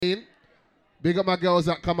Big up my girls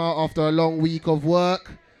that come out after a long week of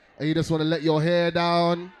work and you just want to let your hair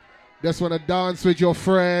down, just want to dance with your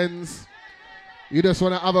friends, you just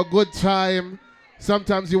want to have a good time.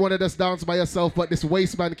 Sometimes you want to just dance by yourself, but this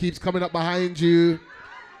waistman keeps coming up behind you,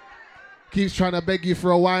 keeps trying to beg you for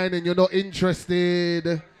a wine and you're not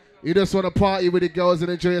interested. You just want to party with the girls and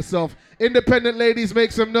enjoy yourself. Independent ladies,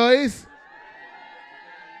 make some noise.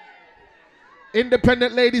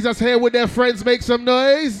 Independent ladies that's here with their friends, make some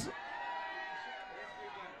noise.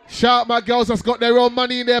 Shout out my girls that's got their own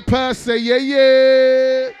money in their purse, say yeah,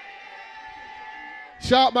 yeah.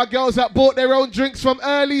 Shout out my girls that bought their own drinks from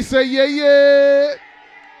early, say yeah, yeah.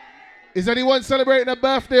 Is anyone celebrating a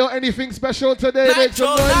birthday or anything special today?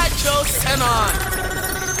 Nytro, send on.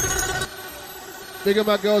 Big up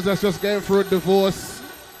my girls that's just going through a divorce.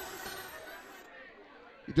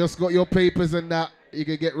 You just got your papers and that. You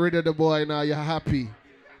can get rid of the boy now, you're happy.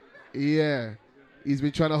 Yeah. He's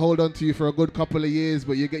been trying to hold on to you for a good couple of years,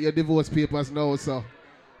 but you get your divorce papers now, so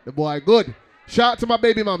the boy good. Shout out to my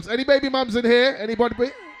baby mums. Any baby mums in here? Anybody?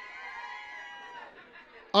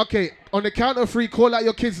 Okay, on the count of 3, call out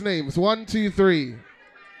your kids' names. 1, 2, 3.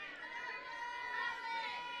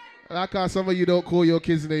 I like how some of you don't call your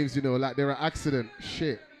kids' names, you know, like they're an accident.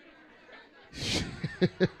 Shit.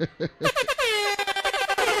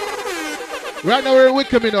 Right now we're in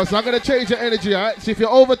Wycombe, you know, so I'm going to change your energy, all right? So if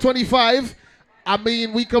you're over 25, I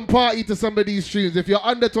mean, we can party to some of these tunes. If you're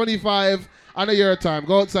under 25, I know you're a time.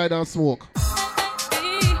 Go outside and smoke.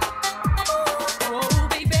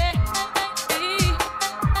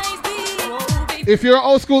 If you're an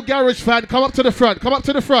old school garage fan, come up to the front. Come up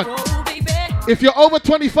to the front. If you're over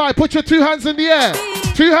 25, put your 2 hands in the air.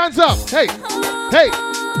 2 hands up. Hey, hey,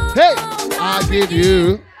 hey. I give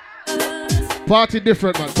you. Party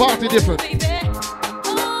different, man. Party different.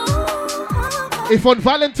 If on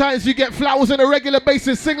Valentine's you get flowers on a regular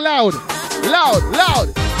basis, sing loud. Loud,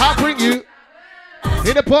 loud. I bring you.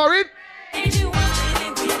 In the pouring.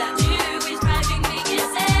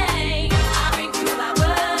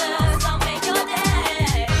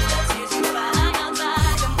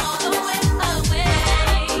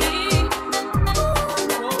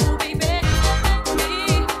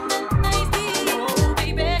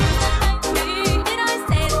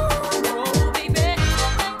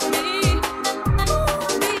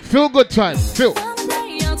 Feel good time. Feel.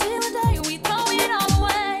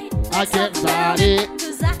 I can't find it.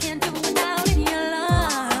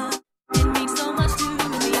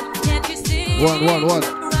 One.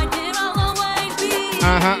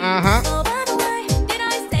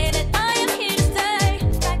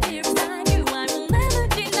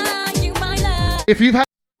 If you've had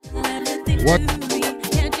what?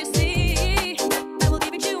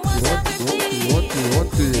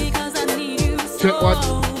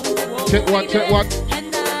 Check one. Check one.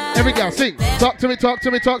 Every girl, sing. Talk to me.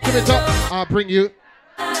 I'll bring you.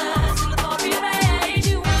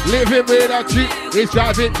 Living without you is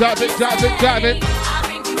driving.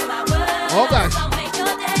 Oh gosh.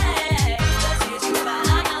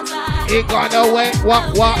 It gonna wait.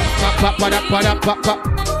 What? Pop.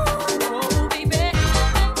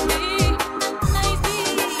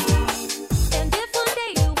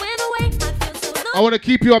 I want to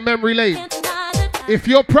keep you on memory lane. If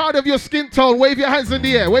you're proud of your skin tone, wave your hands in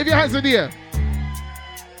the air. Wave your hands in the air.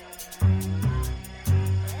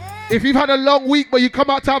 If you've had a long week, but you come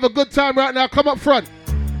out to have a good time right now, come up front.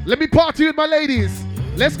 Let me party with my ladies.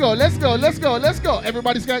 Let's go.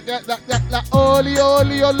 Everybody's got that. Oli,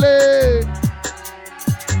 oli, ole.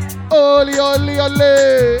 Oli, oli,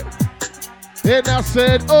 ole. And I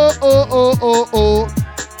said, oh. Oh.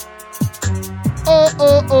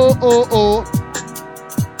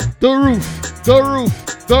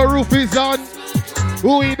 The roof is on.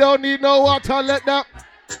 We don't need no water. Let that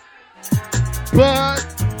blood.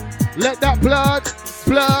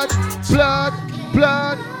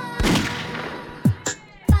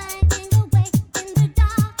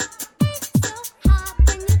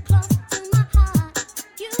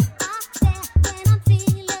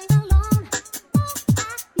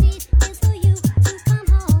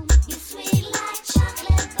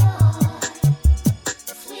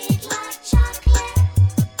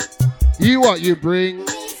 You what you bring.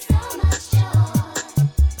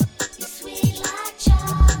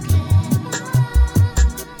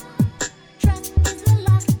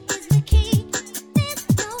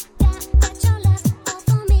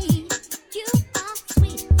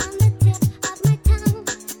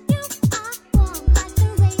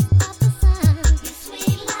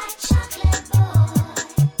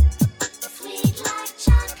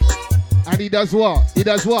 And he does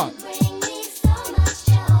what?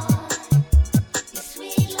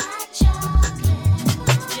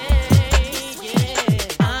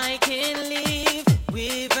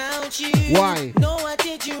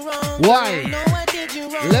 Why?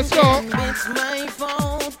 Let's go. It's my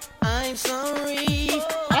fault. I'm sorry.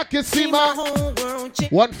 I can see my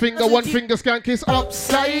one finger skank is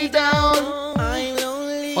upside down.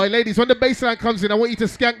 Alright, ladies, when the bass line comes in, I want you to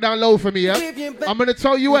skank down low for me, yeah? I'm gonna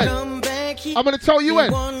tell you when. On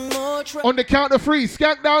the count of 3,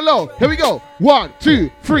 skank down low. Here we go. 1, 2,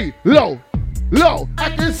 3, low. Low. I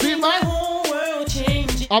can see my whole world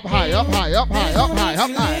changing. Up high, up high, up high, up high,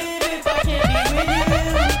 up high.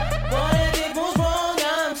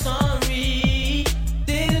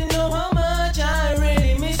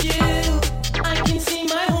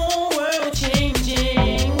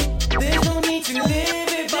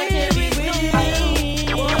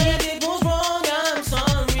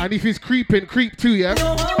 And if he's creeping, creep too, yeah?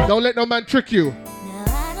 Don't let no man trick you. Now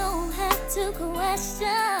I don't have to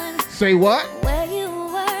question. Say what? Where you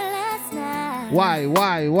were last night. Why?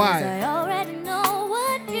 'Cause I already know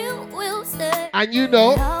what you will say. And you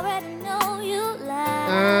know. I already know you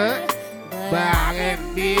lie. But I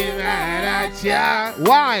can be mad at ya.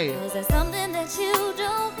 Why? 'Cause there's something that you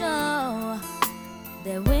don't know.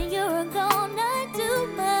 That when you're gone, I do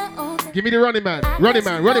my own thing. Give me the running man. Running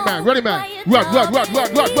man. Run.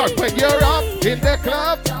 When you're up in the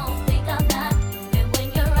club. Don't think I'm not. Even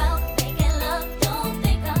when you're out making love, don't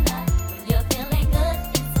think I'm not. When you're feeling good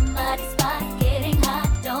in somebody's spot, getting hot,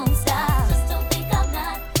 don't stop. Just don't think I'm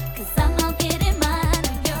not. 'Cause I'm not getting mine.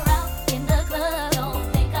 When you're out in the club, don't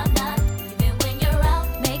think I'm not. Even when you're out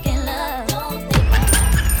making love, don't think I'm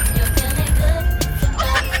not. When you're feeling good in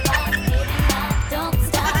somebody's spot, getting hot, don't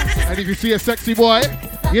stop. And if you see a sexy boy,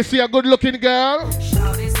 you see a good looking girl.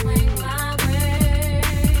 Shawty swing my way.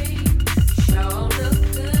 Sure look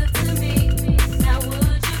good to me. Now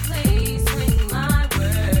would you please swing my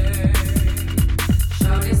way?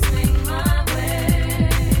 Shawty swing my way.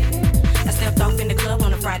 I stepped off in the club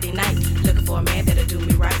on a Friday night, looking for a man that'll do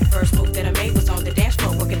me right. First move that I made was on the dance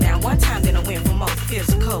floor, working down one time, then I went for more.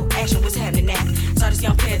 Physical action was happening now. Saw this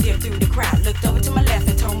young player dip through the crowd, looked over to my left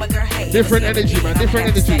and told my girl, hey. Different energy, man. Different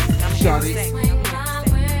energy. Shawty.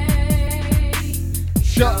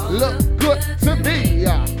 Sure look good to me.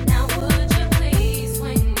 Yeah. Now would you please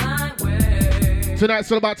swing my way?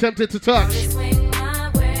 Tonight's all about tempted to touch. Swing my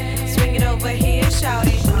way. Swing it over here,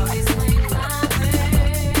 shawty. Shawty swing my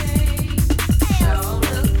way. Sure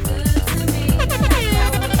look good to me. Now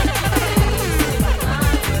would you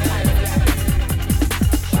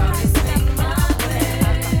Shawty swing my way.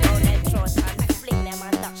 Nytro and fling them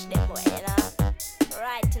and touch them, boy, you know.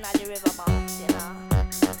 Right in the riverbank, you know.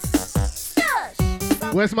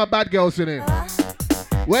 Where's my bad girls in here?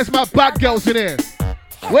 Where's my bad girls in here?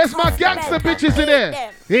 Where's my gangster bitches in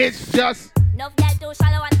here? It's just. No girl too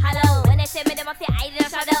shallow and hollow. When they say me, them a fi hide in the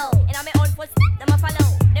shadow. And on my own foot, them a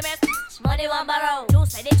follow. Them a money one borrow. You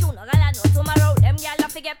say they tune, no gala no tomorrow. Them girl a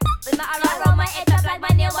fi get with my arrow. My head up like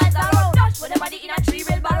my name was Arrow. Touch with the body in a tree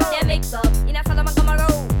real barrow. They mix up in a Solomon come a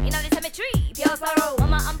row. In a the cemetery, pure sorrow.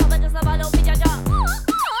 Mama and Papa just a follow with your jaw.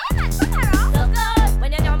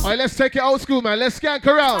 Alright, let's take it old school, man. Let's skank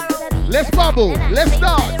around. Let's bubble. Let's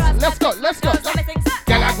dance. Let's go. Let's go.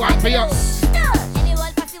 Girl, I want for you.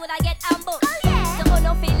 Anyone pass would I get ambo? The one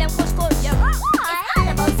no feel them push push. It's all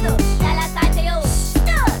about stuff. Tell us I to you.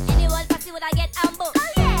 Anyone pass would I get ambo?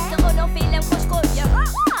 The one no feel them push push. It's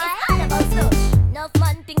all about stuff. Enough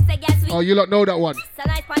man thinks they get sweet. Oh, you lot know that one.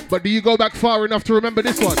 But do you go back far enough to remember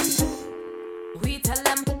this one? We tell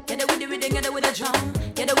them, get it with the rhythm, get it with the drum.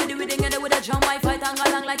 Get it with the rhythm, get it with the drum. I fight and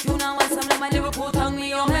along like you now. And some like my Liverpool tongue, me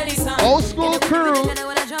your medicine. Old school crew. Get it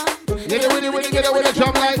with the drum. Get it with the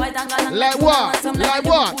drum like what? Like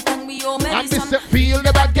what? And this feel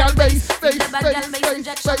the bad girl bass.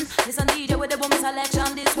 Listen DJ with the boom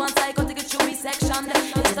selection. This one cycle to get through me section.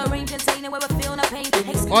 It's the range insane where we feel no pain.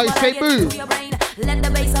 Oh, you say move. Let the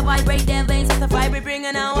bass vibrate their veins. It's the vibe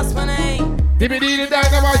bringing out what's funny. Dibby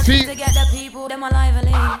dynamite team. To get the people, them are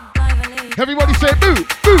lively. Everybody say boo,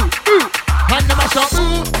 boo, boo. Hand them a shot,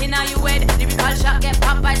 boo. Now you wed, lyrical shot get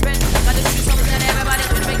popped by spread. Got to see something that everybody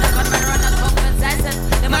should make the gunman run out of compensation.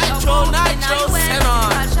 Nytro, send on.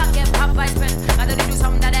 Lyrical shot get popped by spread. Got to do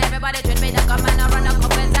something that everybody should make the gunman run out of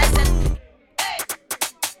compensation.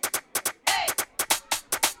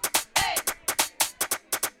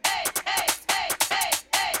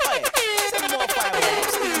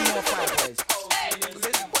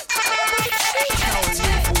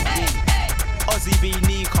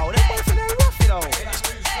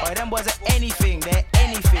 Them boys are anything, they're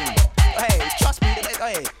anything. Hey, trust me,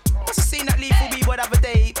 hey, must have seen that lethal B-boy the other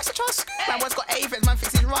day. Must have trust, man, boy's got aphids, man,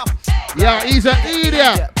 fix his rough. Yeah, he's an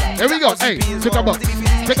idiot. Here we go. Hey, take a box.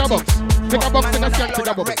 Take a box. Take a box, take a skank, take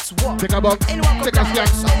a bubble. Take a box, take a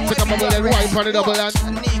skank, take a bubble, and wipe on the double hand.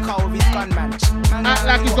 Act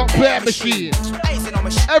like he's got prayer machine.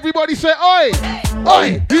 Everybody say, oi!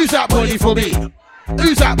 Oi! Who's that body for me?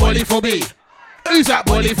 Who's that body for me? Who's that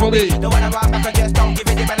body for me? The one around back and just don't give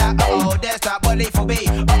it a like, uh-oh, there's that body for me.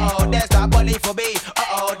 Uh-oh, there's that body for me.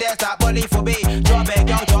 Uh-oh, there's that body for me. Draw big,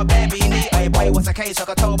 girl, draw baby, knee. Hey boy, what's the case? I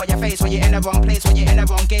can tell by your face when you're in the wrong place, when you're in the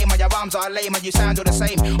wrong game, when your arms are lame and you sound all the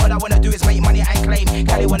same. All I wanna do is make money and claim.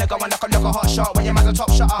 Cali wanna go and look a hot shot when your man's a top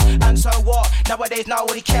shotter. And so what? Nowadays,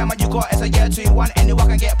 nobody care man you got is a year 2-1. Anyone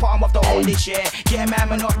can get bottom of the whole this year. Get a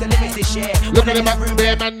man off the limits this year. Look at him up room,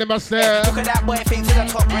 bare man, them stare. Look at that boy, think to the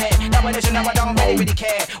top red. Nowadays, you know I don't really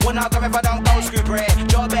care. When I go if I don't go screw bread.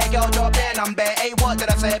 Draw bare girl, draw bare number. Hey, what did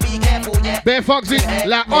I say? Be careful, yeah. Bare Foxy,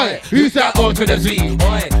 like, oi, who's that O to the Z?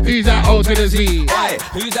 Oi, who's that O to the Z? Oi,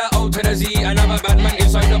 who's that O to the Z? Another bad man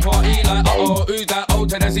inside the party. Like, uh-oh, who's that O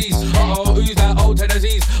to the Z's? Uh-oh, who's that O to the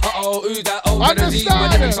Z's? Uh-oh, who's that O to the Z's?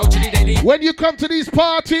 Understand? When you come to these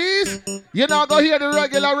parties, you're not gonna hear the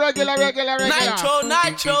regular.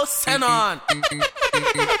 Nitro, send on.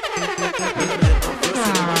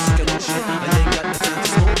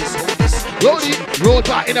 Road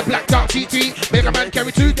bar in a black dark TT. Make a man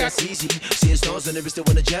carry two. That's easy. Seeing stars on the wrist, they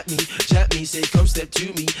wanna jab me. Say come step to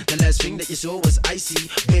me. The last thing that you saw was icy.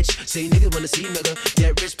 Bitch, say niggas wanna see nigga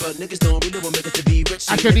get rich, but niggas don't really want niggas to be rich.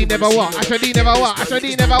 I should never walk. I should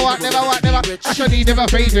never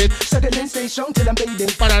faded. So the lens stay strong till I'm bathing.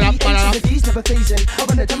 These never phasing. I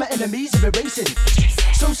wanna tell my enemies are erasing.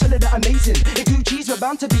 So solid that amazing. In Gucci's we're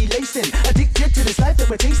bound to be lacing. Addicted to this life that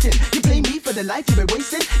we're tasting. You blame me for the life you've been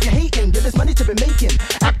wasting. You're hating, but there's money to be making.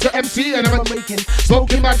 Actor MC and I'm making.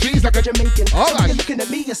 smoking my trees like a Jamaican. All so right. you're looking at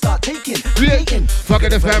me and start taking. Creating. Fuck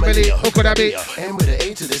the family. Who could I be? And with the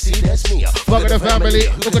A to the C, that's me. Fuck the family.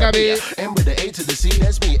 Who could I be? And with the A to the C,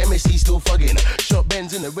 that's me. MSC still fucking. Short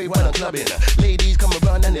bends in the way when I'm clubbing. Ladies come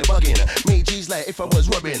around and they're bugging. Made G's like if I was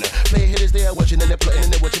rubbing. Play hitters they are watching and they're plotting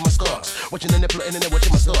and they're watching my stops. Watching and they're plotting and they're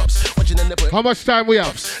watching my stops. Watching and they're plotting. How much time we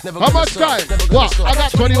have? How much time? What? I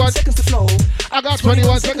got 21 seconds to flow. I got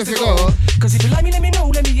 21 seconds to go. Cause if you like me, let me know.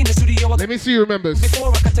 Let me in the studio. Let me see you remembers. Before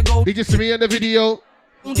I got to go. Did you see me on the video?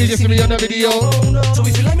 Did you see me on the video? So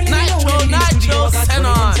if you like me, let me know. Nitro, send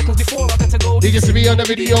on. Did you see me on the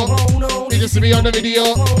video? Did you see me on the video?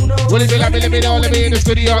 Well, if you like me, let me know. Let me in the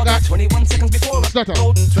studio. I got 21 seconds before I Stutter.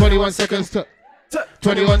 21 seconds to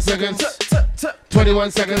 21 seconds.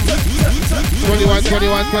 21 seconds. 21.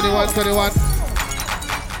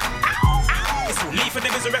 Leave for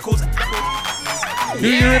them is a record. Do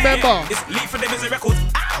you remember? It's leave for them is a record.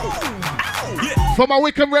 Yeah. For my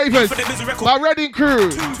Wycombe Ravens, my Reading crew,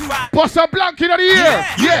 bust a blanket of the year.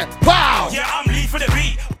 Yeah, wow. Yeah, I'm leave for the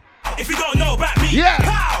beat. If you don't know about me, Yeah,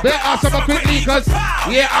 pow, better ask them quickly, cause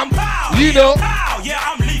yeah, I'm, pow, you know. Pow, yeah,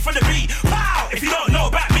 I'm leave for the beat. Pow, if you don't know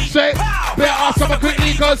about me, Say, pow, better ask them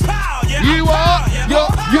quickly, cause pow, yeah, you pow,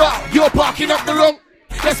 are, you're parking up the wrong.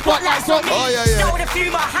 The spotlight's on me. Start with a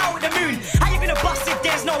fume, how with the moon. How you gonna bust if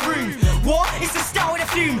there's no room? What? It's the start with a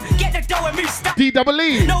fume. Get the dough and move. Stop.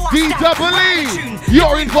 D-double-E, No, I D-double-E. stand.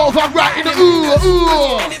 You're involved, I'm right in the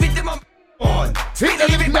ooh. Hit the rhythm, I'm on. Feed the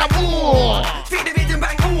rhythm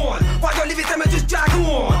bang on. While you're living them and just drag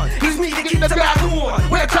on. Use me to Get keep the the back back on.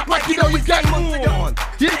 Where trap like you know you get on.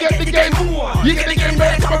 You get the game on. You get the game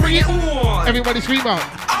ready, come and bring it on. Everybody scream out.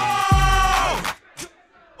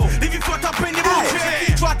 Leave you fucked up in the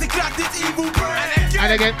bullshit. Try to crack this evil brain.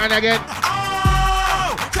 And again.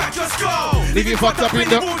 Oh, crack your skull. Leave you fucked up in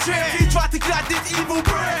the bullshit. Try to crack this evil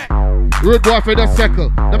brain. Rude boy for the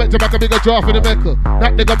circle. Now make to make a bigger draw for the meckle.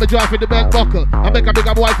 Not they got me draw for the belt buckle. I make a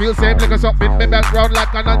bigger boy feel same like a something. Me belt round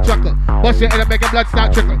like an unchuckle. Bust your head and make a blood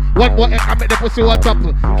start trickle. One more egg, I make the pussy one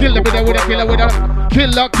topple. Kill them with a killer with a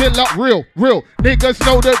killer. Real. Niggas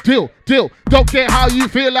know the deal. Don't care how you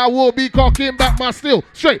feel, I will be cocking back my steel.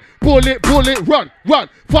 Straight, bullet, run.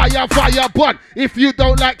 Fire, bun. If you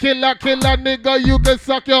don't like killer, nigga, you can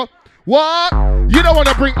suck your... What? You don't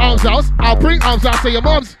wanna bring arms out? I'll bring arms out to your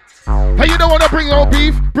moms. Hey, you don't wanna bring no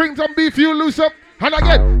beef? Bring some beef, you loose up. And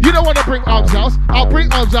again, you don't wanna bring arms out? I'll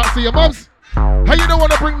bring arms out to your moms. Hey, you don't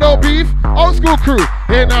wanna bring no beef? Old school crew.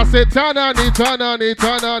 And I said, Tana, ting. Tana,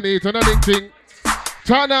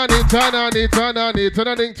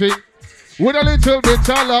 ting. With a little bit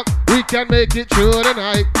of luck, we can make it through the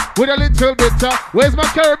night. With a little bit of... Where's my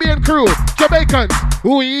Caribbean crew? Jamaicans.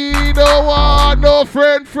 We don't want no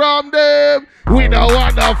friend from them. We don't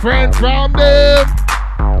want no friend from them.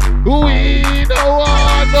 We don't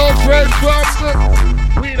want no friend from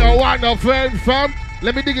them. We don't want no friend from...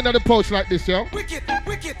 Let me dig into the post like this, yo. Wicked.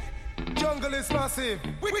 Jungle is massive.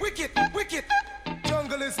 Wicked. Jungle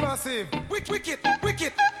Jungle is massive. Wicked.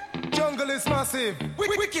 Jungle is massive.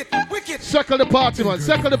 Wicked. Circle the party, man.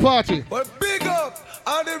 Circle the party. Well, big up.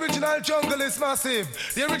 And the original jungle is massive.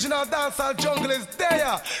 The original dancehall jungle is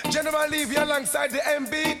there. General Levy alongside the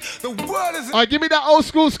MB. The world is... Alright, give me that old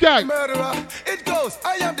school skank. Murderer. It goes.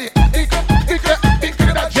 I am the...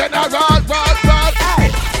 General.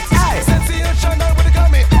 Sensational with the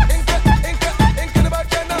gummy.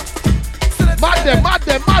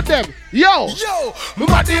 Mad them. Yo.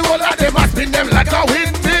 Mad the whole of them. I spin them like a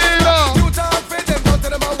windmill. You talk for them, go to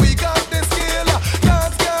them and we got the skill.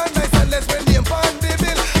 Dance can nice and less when name on the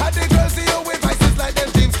bill. And the girls see you with vices like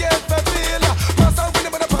them dreams get fulfilled. Pass out with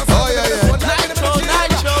them with the pass out.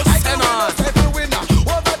 Nytro, send on.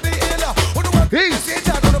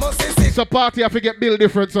 It's a party I forget build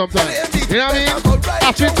different sometimes. You know what I mean?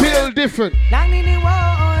 I feel build different.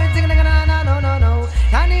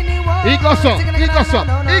 He got some.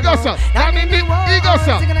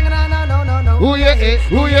 Ooh yeah.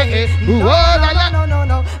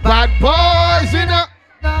 Bad boys in a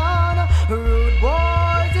rude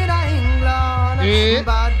boys in England.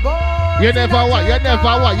 Bad boys. You never.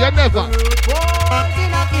 Rude boys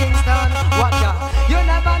in a Kingston. What ya? You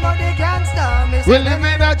never know the gangster. We live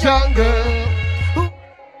in a jungle.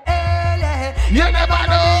 You never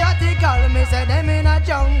know. Me say them in a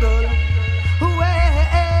jungle.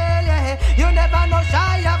 You never know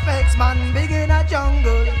shy effects, man, big in a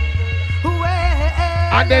jungle.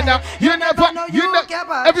 And then you never,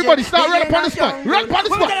 everybody start right upon the spot.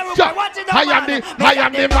 I am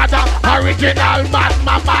the mother, original mad,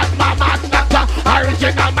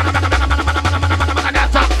 original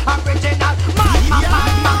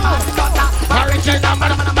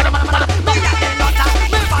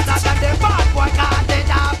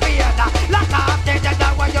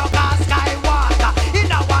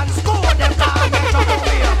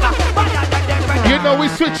you know we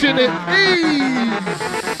switching it.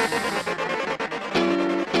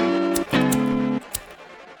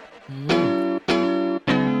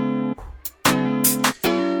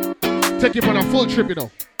 Take you on a full trip, you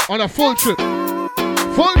know. On a full trip.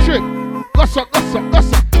 Gossa.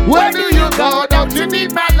 Where do you go? Don't you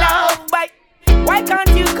need my love? Why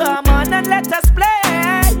can't you come on and let us play?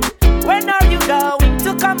 When are you going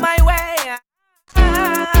to come my way?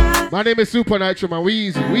 My name is Supa Nytro, man. We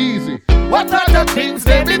easy. What are the things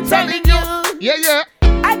they've been telling you? Yeah.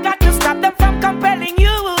 I got to stop them from compelling you,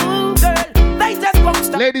 girl. They just won't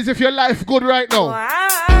stop. Ladies, if your life good right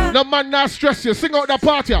now, no man not stress you. Sing out the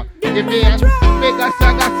party. Give me a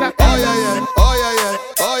gasa.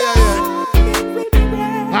 Oh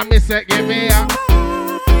yeah. I miss it. Give me a.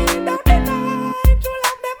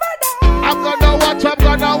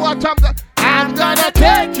 I'm gonna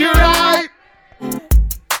take you right.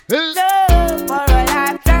 Love for a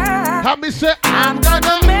lifetime. I miss it. I'm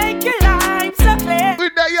gonna make your life so clear.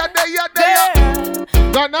 There.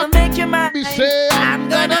 Gonna make you mine. I'm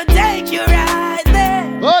gonna take you right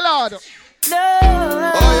there. Oh Lord.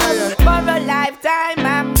 Love for a lifetime.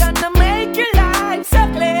 I'm gonna make your life so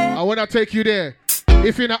clear. I wanna take you there.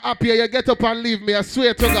 If you're not happy, you get up and leave me. I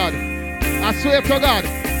swear to God.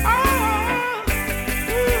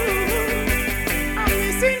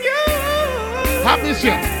 I miss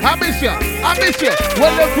you.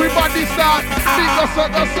 When everybody start,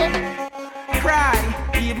 cry,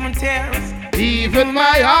 even tears. Even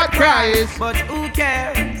my heart cries. But who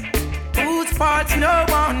cares? Whose fault's no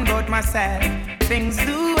one but myself. Things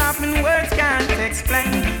do happen, words can't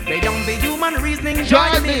explain. They don't be human reasoning.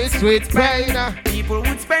 Joy mixed with pain. People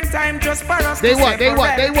would spend time just for us. They what?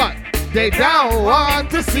 They don't want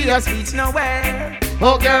to see us reach nowhere.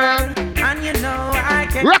 Oh girl. And you know I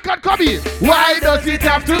can. Record come here. Why does it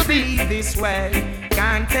have to be this way?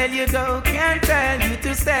 Can't tell you go, can't tell you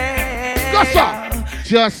to stay. Go sir.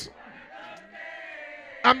 Just.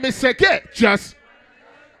 I miss a kid. Just.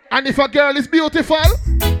 And if a girl is beautiful.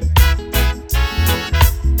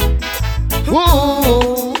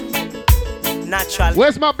 Ooh. Natural.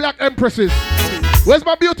 Where's my black empresses? Where's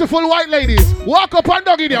my beautiful white ladies? Walk up and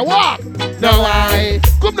dog in there. Walk. No, I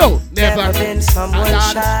come now. Never been someone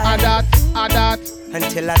shy. That.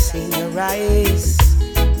 Until I seen your eyes.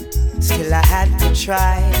 Still I had to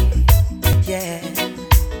try. Yeah.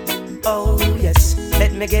 Oh yes.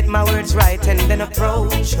 Let me get my words right and then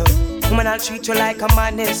approach you. Woman, I'll treat you like a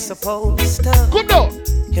man is supposed to. Come now.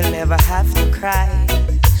 You'll never have to cry.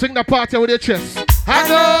 Sing the party with your chest. I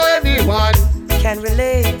know anyone can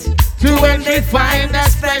relate to when they find a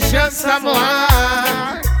special someone.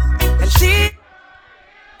 And she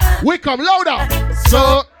Wycombe louder.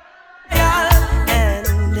 So and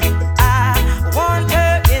I want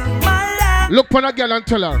her in my life. look for a girl and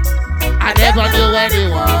tell her I never knew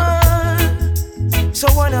anyone so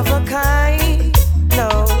one of a kind.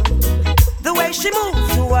 No, the way she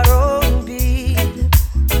moves to her own beat.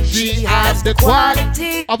 She has the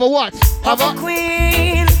quality of a what? Of a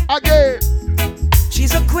queen. Again.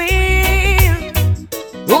 She's a queen.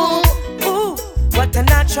 Ooh, ooh, what a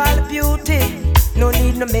natural beauty. No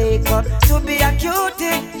need no makeup to be a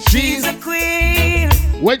cutie. She's a queen.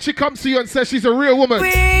 When she comes to you and says she's a real woman,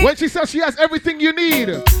 queen. When she says she has everything you need,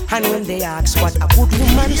 and when they ask what a good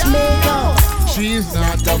woman is made of, she's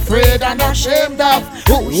not afraid and ashamed of.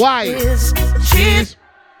 Why? She's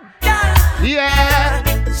yeah.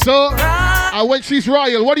 So, when she's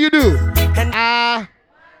royal, what do you do?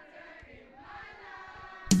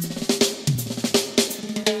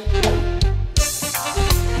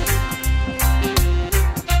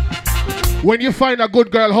 When you find a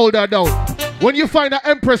good girl, hold her down. When you find an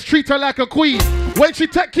empress, treat her like a queen. When she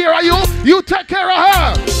take care of you, you take care of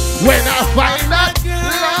her. When I find that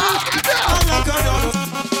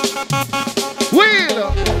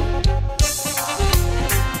Wheel.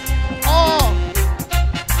 Oh.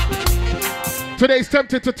 Today's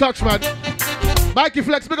tempted to touch, man. Mikey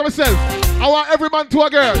Flexx, big up myself. I want every man to a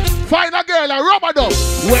girl. Find a girl and rub her down.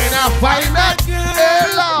 When I find that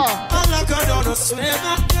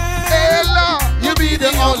Ella, you be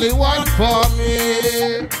the only one for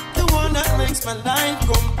me. The one that makes my life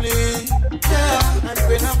complete. Yeah, and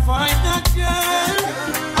when I find that girl,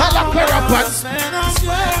 I lock her up and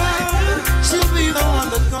she'll be the one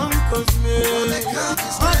that conquers me.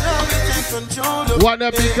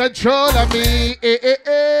 Wanna be control of me. Eh, eh,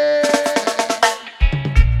 eh.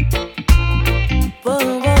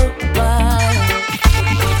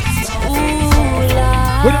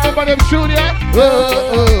 Remember them tune, yeah? Oh,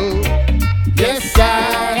 oh. Yes, I.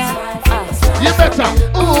 You better.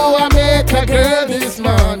 Ooh, I met a girl this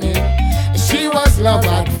morning. She was love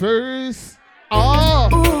at first. Oh.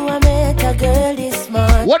 Ooh, I met a girl this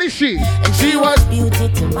morning. What is she? And she was beauty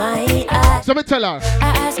to my eyes. So me tell her. I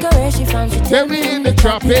asked her where she from. She tell me in the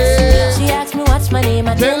tropics. She asked me what's my name.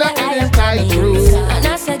 I tell her I am Nytro. And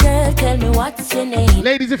I said, girl, tell me what's your name.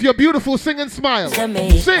 Ladies, if you're beautiful, sing and smile.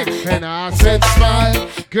 Jamaica. Sing. And I said, smile,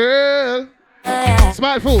 girl.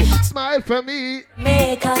 Smile fool. Smile for me.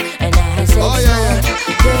 Jamaica. And I said, smile,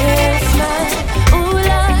 girl, smile. Ooh,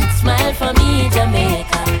 Lord, smile for me,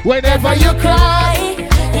 Jamaica. Whenever you cry,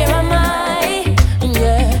 here am I.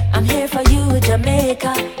 Girl, I'm here for you,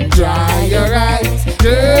 Jamaica. Dry your eyes,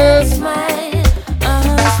 girl. Smile.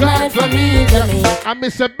 Smile for me, Jamaica. I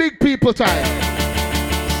miss a big people time.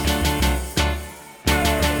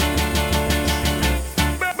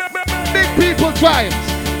 Big people time.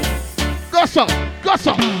 Go so, go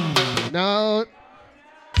so. No.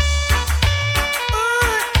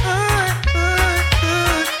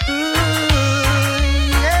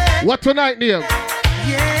 What tonight, Neil?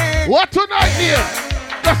 Yeah. What tonight, Neil?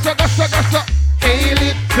 Go so, go so, go so. Hey,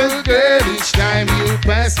 little girl, each time you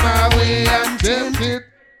pass my way, I'm tempted.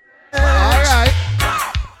 All right.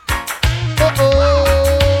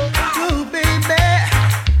 Oh, baby,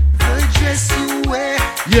 the dress you wear,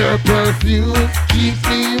 your perfume keeps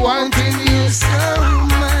me wanting you so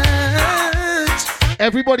much.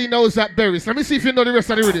 Everybody knows that berries. Let me see if you know the rest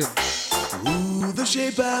of the rhythm. Ooh, the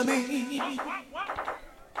shape of me.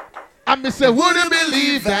 I say, wouldn't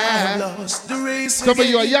believe that. Lost the race. Some of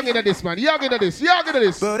you are young into this, man. Young into this. Young into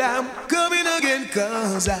this. But I'm coming again,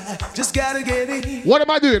 cause I just gotta get it. What am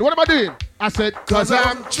I doing? What am I doing? I said, cause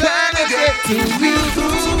I'm trying to get to you.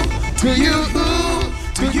 To you.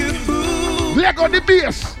 To you. Leg on the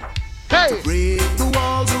bass. Hey. Break the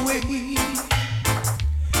walls away.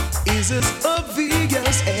 Is as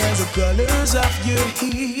obvious as the colors of your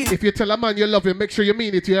hair. If you tell a man you love him, make sure you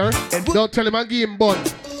mean it, yeah? Don't tell him and give him bun.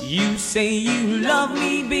 You say you love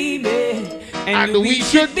me, baby, and we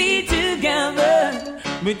should be together,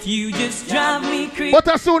 but you just drive me crazy. But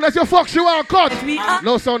as soon as you fuck, you are cut.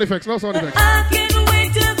 No sound effects, no sound effects. I can't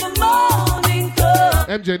wait till the morning comes.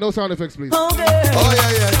 MJ, no sound effects, please. Oh, girl. Oh,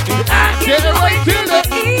 yeah. I can't wait till the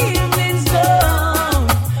evening's done.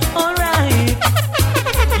 All right.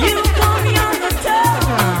 You call me on the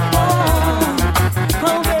telephone.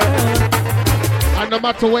 Oh, girl. And no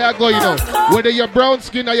matter where I go, you know, whether you're brown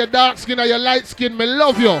skin or you're dark skin or you're light skin, me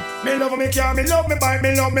love you. Me love me car, me love me bike,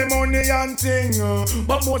 me love me money and thing.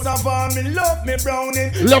 But most of all, me love me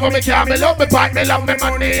browning. Love me car, me love me bike, me love me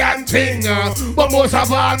money and thing. But most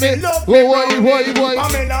of all, me love me boy.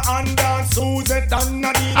 Pamela and Dan, Suzette and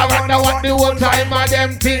Nadine. I wonder what the whole time of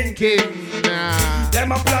them thinking.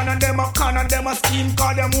 Them a plan and them a con and them a scheme,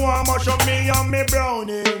 cause them want much of me and me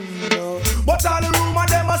browning. But all the rumor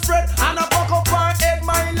them a spread and a fuck up my head,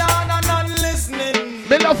 my land and not listening.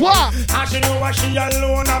 Me love what? And she know what she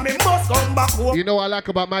alone and me must come back home. You know what I like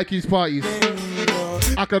about Mikey's parties?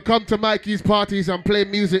 I could come to Mikey's parties and play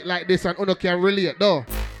music like this and Uno can relate, though.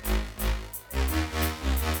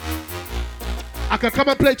 I could come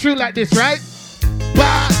and play tune like this, right?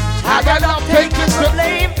 But I got no taking the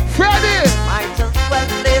blame. Freddy! Might just well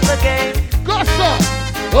play the game. Go, sir!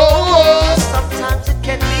 Oh! Sometimes it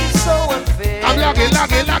can be so unfair. I'm logging.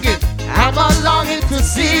 I'm a longing to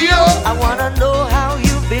see you. I wanna know how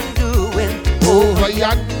you've been doing over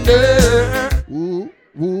yonder. Ooh,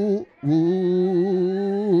 ooh, ooh.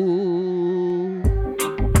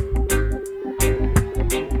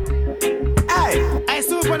 Hey,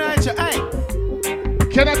 Supa Nytro, hey.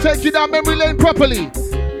 Can I take you down memory lane properly?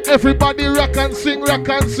 Everybody rock and sing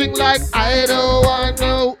like I don't want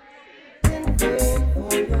to.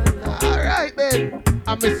 Alright then.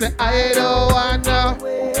 I miss say I don't want to.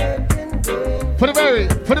 For the very,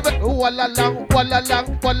 walla long.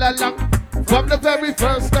 From the very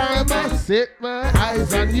first time I set my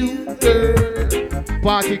eyes on you, girl.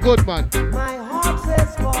 Party good, man. My heart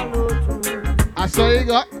says follow through. I saw you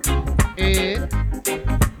got,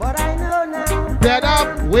 But I know now that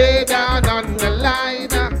I'm way down on the line.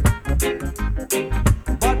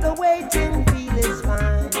 But the waiting feel is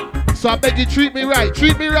fine. So I beg you, treat me right.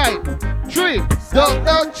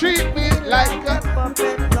 Don't treat me like a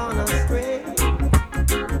puppet on a string.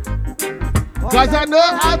 Cause I know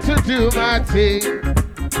how to do my thing.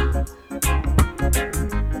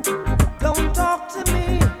 Don't talk to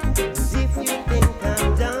me as if you think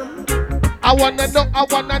I'm dumb. I wanna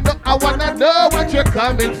know what you're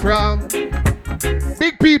coming from.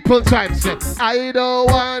 Big people time say, I don't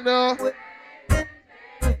wanna.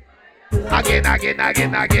 Again.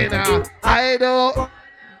 I don't.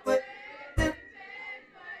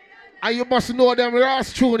 And you must know them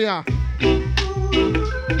Ross Junior.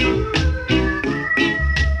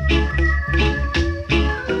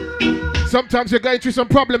 Sometimes you're going through some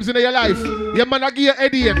problems in your life. Your man will give you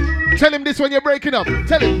headache. Tell him this when you're breaking up.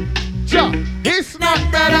 Tell him, Joe, it's not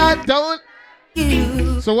that I don't.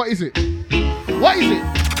 So what is it? You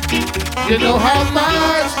know how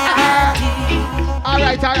much I.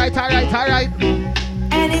 Alright.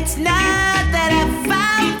 And it's not that I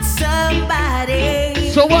found somebody.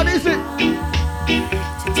 So what is it?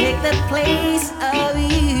 To take the place of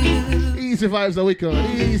you. Easy vibes are wicked.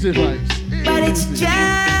 Easy vibes. But it's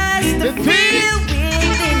just the feel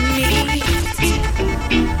within me.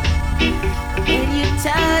 When you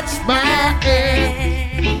touch my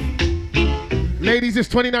hand. Ladies, it's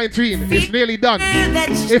 2019. It's nearly done.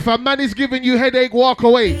 If a man is giving you headache, walk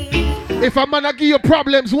away. If a man give you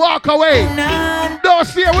problems, walk away. Don't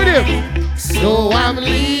stay with him. So I'm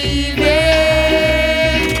leaving.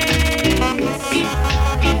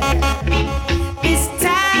 This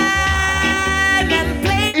time I'm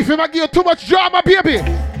playing. If you give you too much drama, baby,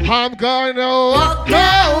 I'm gonna walk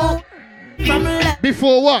out.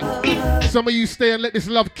 Before what? Some of you stay and let this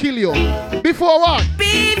love kill you. Before what?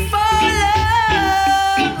 Before love.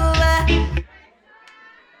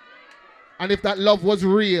 And if that love was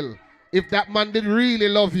real, if that man did really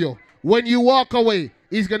love you, when you walk away,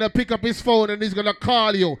 he's gonna pick up his phone and he's gonna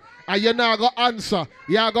call you. And you're not gonna answer.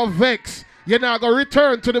 You're gonna vex. You're not gonna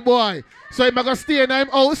return to the boy. So he's gonna stay in his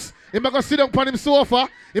house. He's gonna sit down on his sofa.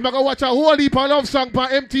 He's gonna watch a whole heap of love song on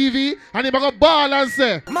MTV. And he's gonna bawl and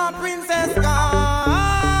say, My princess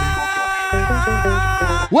gone.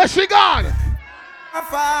 where she gone?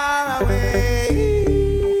 Far away.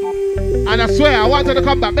 And I swear, I want her to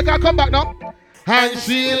come back. Make her come back now. And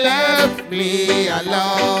she left me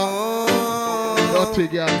alone. Dirty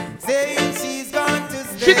girl. Saying she's going to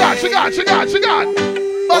stay. She gone.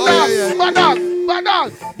 Bad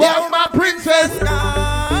dog. But my princess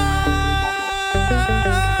gone.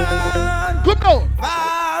 Good now.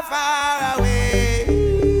 Far away.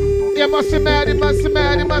 You must be mad.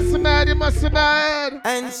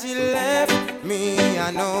 And she left me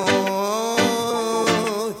alone.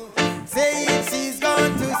 Saying she's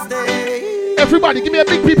going to stay. Everybody, give me a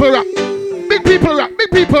big people rap. Big people rap.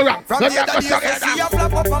 From the other day, she a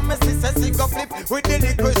flap up on me, sister, she go flip with the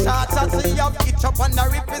little shots. And she have itch up on the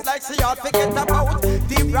rip, it's like she ought forget about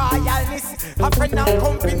the royalness. A friend and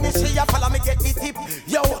company, she a follow me get the tip.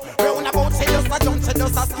 Yo, round about, she just a jump, she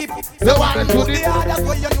just a skip. The one to the others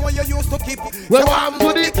where you know you used to keep. The one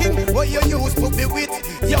to the king where you used to be with.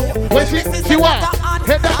 Yo, when she walk,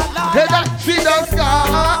 head that, she does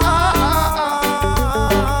gone.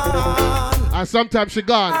 And sometimes she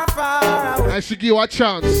gone. And she give you a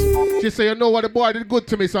chance. She say, you know what, the boy did good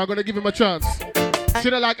to me, so I'm gonna give him a chance. She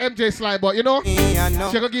don't like MJ Sly, but you know, she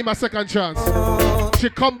gonna give him a second chance. she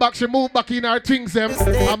come back, she move back in her things them.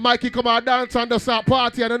 And Mikey come out dance and does start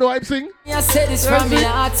party. And I know what I'm sing. I said this from my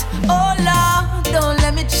heart. Oh Lord, don't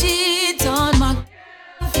let me cheat on my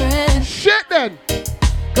friend. Shit then.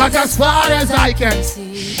 Cause as far as I can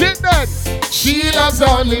see, shit then. She loves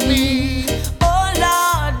only me. Oh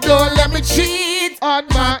Lord, don't let me cheat on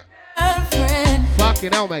my girlfriend.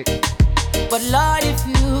 Fucking hell, mate. But Lord, if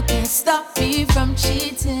you can't stop me from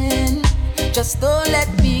cheating, just don't let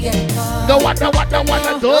me get caught. Don't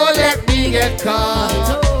let me get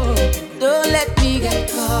caught. Don't let me get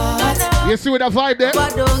caught. You see with that vibe there?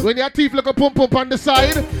 When your teeth look a pump on the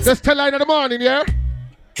side, just tell her in the morning, yeah?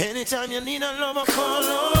 Anytime you need a lover, call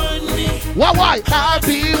on me. Why? I'll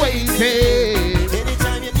be waiting.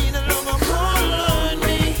 Anytime you need a lover, call on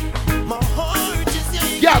me. My heart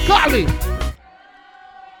is your Yeah, call me.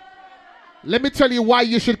 Let me tell you why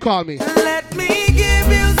you should call me. Let me give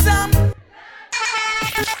you some.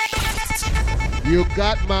 You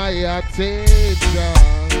got my attention.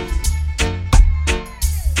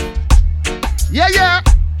 Yeah.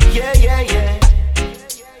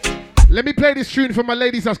 Let me play this tune for my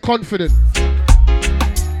ladies that's confident.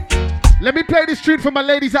 Let me play this tune for my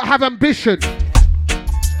ladies that have ambition.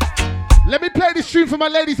 Let me play this tune for my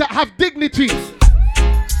ladies that have dignity.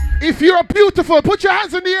 If you're beautiful, put your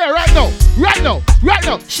hands in the air right now. Right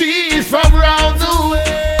now. She's from round the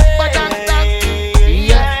way.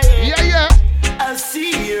 Yeah. I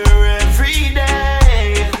see her every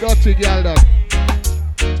day. Dirty girl done.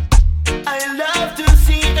 I love to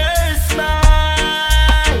see her smile.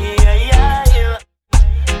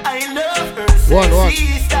 I love her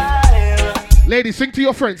sexy style. Ladies, sing to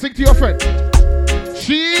your friend.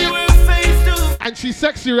 She and she's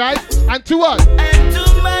sexy, right? And to what? And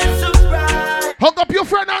to my surprise, hug up your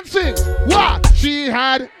friend and sing. What? She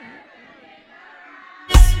had.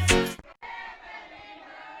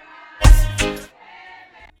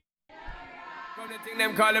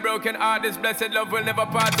 Them call a broken heart, this blessed love will never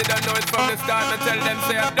part. They don't know it from the start, but tell them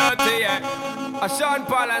say I'm dirty, yeah. Sean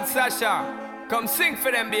Paul and Sasha, come sing for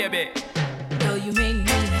them, baby. Though you make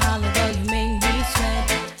me holler, though you make me sweat,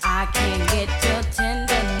 I can't get your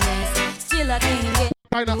tenderness. Still I can't get.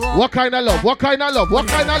 What kind of love?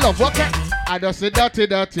 I just say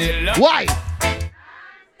dirty. Why?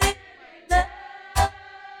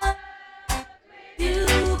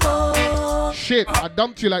 Shit, I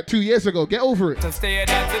dumped you like 2 years ago. Get over it. Stay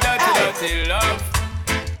dirty love.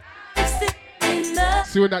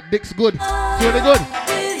 See when that dick's good. See when it's good.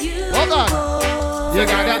 Hold on. You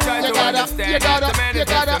gotta.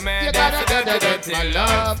 My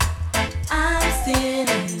love. I'm still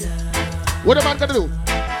in love. What am I gonna do?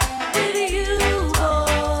 With you,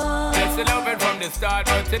 boy. It's the loving from the start,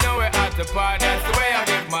 but you know we're at the part. That's the way I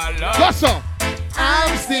give my love. What's up?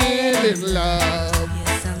 I'm still in love.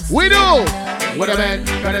 We do. What a man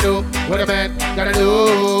gotta do.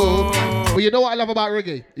 But you know what I love about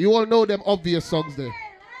reggae? You all know them obvious songs there.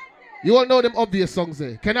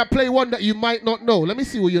 Can I play one that you might not know? Let me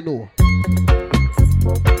see what you know.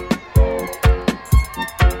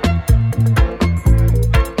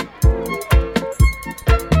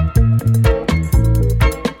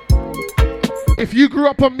 If you grew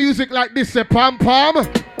up on music like this, say pam pam.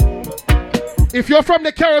 If you're from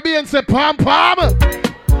the Caribbean, say pam pam.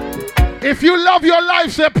 If you love your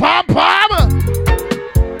life, say pam pam.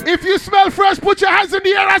 If you smell fresh, put your hands in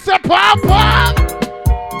the air and say pam pam.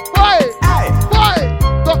 Why?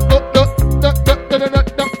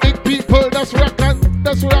 Big people, that's rockin'.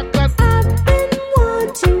 I've been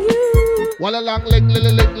wanting you. Walla long leg.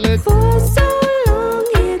 For so long,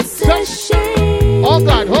 it's a shame. Hold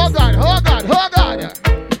on.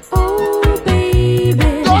 Oh,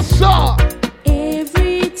 baby. Go so.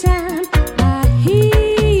 Every time I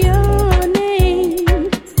hear your name,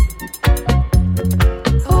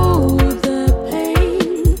 oh, the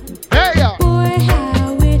pain. Hey, yeah. Boy,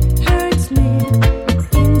 how it hurts me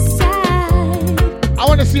inside. I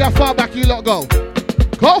want to see how far back you lot go.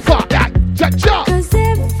 Go far. Cha-cha. 'Cause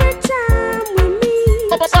every time we meet,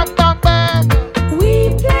 we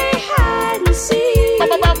play hide and seek. I'm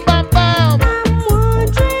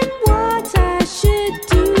wondering what I should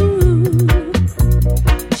do.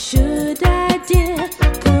 Should I dare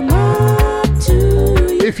come up to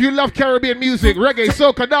you? If you love Caribbean music, reggae,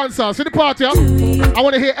 soca, dancehall, see the party, huh? I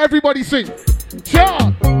want to hear everybody sing.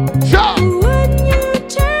 Cha. When you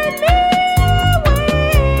turn me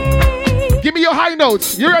away, Give me your high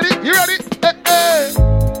notes. You ready?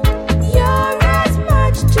 you're as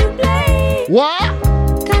much to blame. What?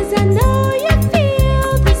 'Cause I know you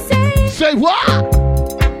feel the same. Say what?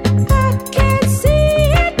 I can't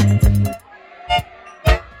see it.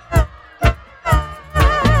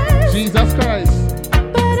 Jesus Christ.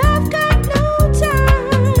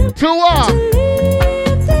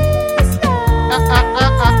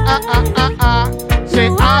 Say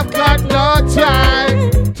I've got no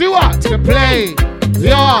time to what? To play.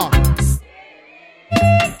 Yeah.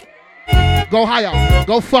 Go higher.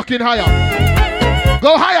 Go fucking higher.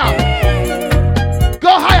 Go higher.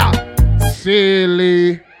 Go higher.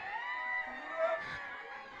 Silly.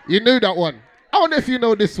 You knew that one. I wonder if you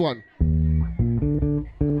know this one.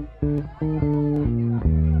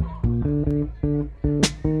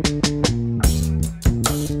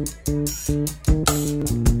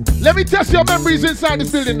 Let me test your memories inside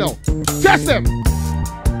this building now. Test them.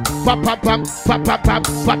 Pop, pop, pop, pop, pop, pop,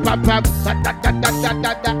 pop, pop, pop, da, da, da, da, da,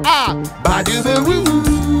 da, da, ah.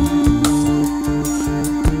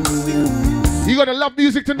 You're gonna love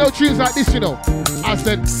music to know tunes like this, you know. I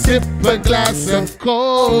said, sip a glass of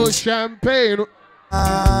cold champagne.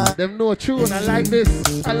 Them no tune, I like this,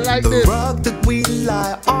 I like this. The rug that we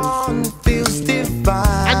lie on feels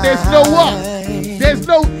divine. And there's no what? There's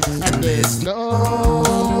no, and there's no,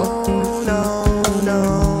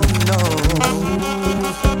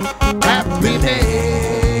 happy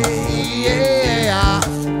day, yeah.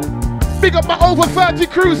 Big up my over 30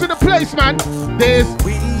 crews in the place, man. There's,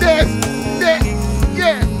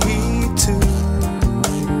 yeah.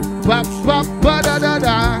 Ba ba ba da da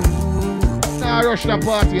da. Nah, rush the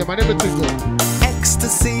party, man. Everything good.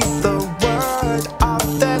 Ecstasy, the word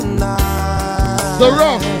of the night. The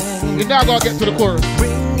rough. You're not gonna get to the chorus.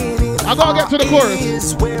 I'm gonna get to the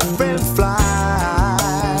chorus.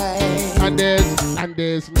 And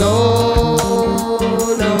there's no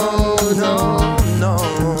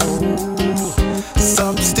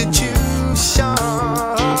substitution.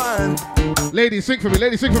 Ladies, sing for me.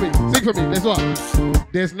 Ladies, sing for me. Sing for me. Let's what?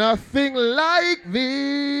 There's nothing like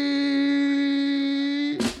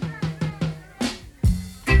thee.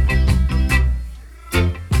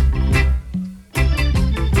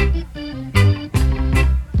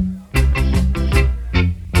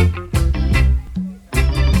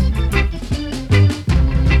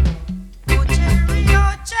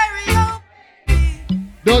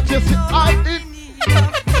 Don't you see out in?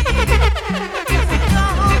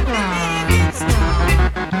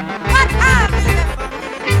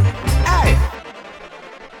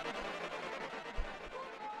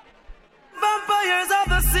 Vampires of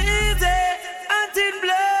the city, until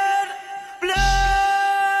blood.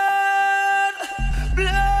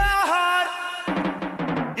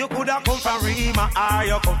 You coulda come from Rima, or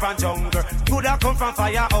you come from jungle. Coulda come from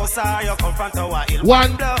firehouse, or you come from Tower Hill.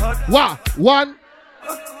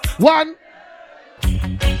 One.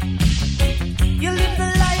 You live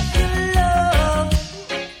the life you love.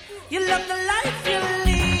 You love the life you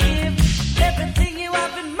live. Everything you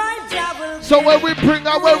have in mind, I will. So when we bring.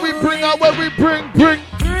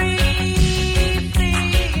 Three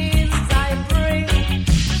things I bring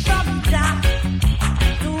from that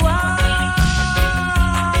to all.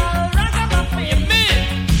 Ragamuffin.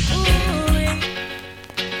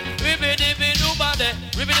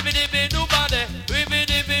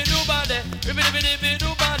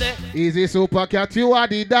 Easy Supa Cat, you are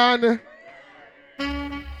the done.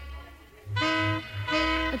 I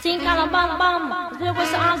think I'm a bam bam. Look what's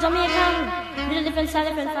the arms Jamaican. Little different style,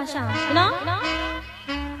 different fashion. You know?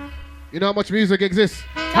 You know how much music exists?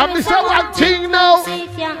 Have me say one thing now. See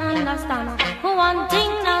if you understand. Who one thing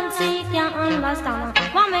and see if you understand.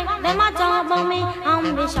 What make them a talk about me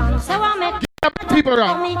ambition? So what make people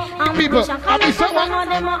around? People, have me say one.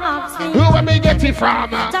 Who am I get it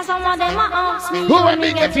from? Just some of them a ask me. Who am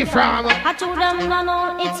I get it from? I told them no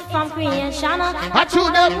no, it's from creation. I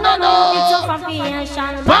told them no no, it's from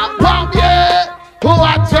creation. Bam bam yeah. Who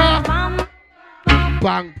at ya?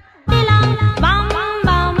 Bang. Bilang, bam bam,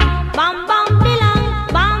 bam bam bilang,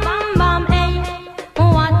 bam bam hey.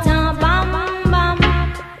 Wata bam bam,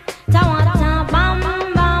 tawata bam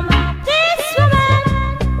bam. This woman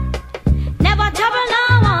never trouble no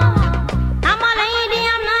one. I'm a lady,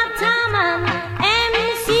 I'm not a man.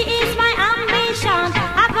 MC is my ambition.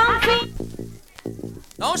 I come free.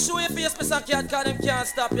 Don't show your face, Mr. Cat, cause them can't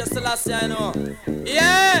stop you still last year, you know.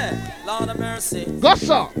 Yeah, Lord of mercy. Go,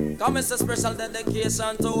 sir. Come, it's a special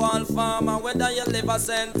dedication to all farmer, whether you live a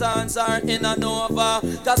sentence or in a Nova.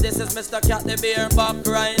 Cause this is Mr. Cat, the beer back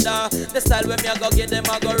rider. The style when me I go get them,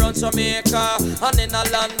 I go run Jamaica. And in a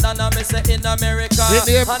London, I miss it in America. Hit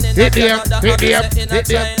them, and in hit them, Canada, hit I them, miss it in hit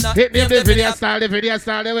them, China. hit them, the video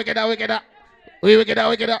style, the wicked up. We wicked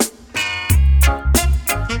up.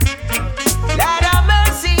 Lord of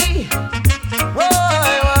mercy.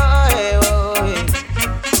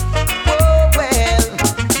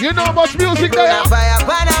 You know how much music there are?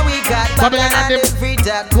 Babylon and them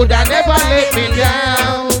could have never let me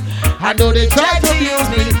down. I know they try to use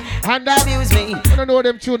me, And excuse me. I don't know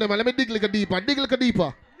them tune them, man. Let me dig a little deeper. Dig a little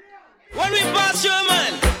deeper. When we pass through,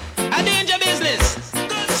 man, a danger business.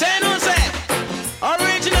 Say no say.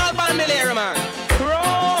 Original bandolier, man.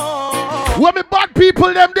 When me bad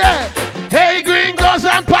people them there. Hey, gringos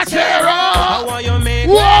and Pachero. How are you make?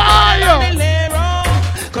 Why?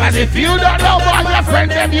 Cause if you don't know about your friend,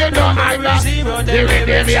 then you know I'm not. The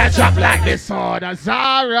rhythm you chop like the sword of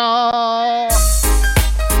Zara.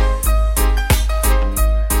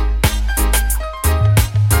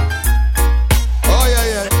 Oh yeah,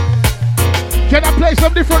 yeah. Can I play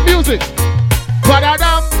some different music?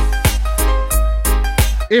 Ba-da-dum.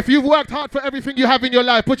 If you've worked hard for everything you have in your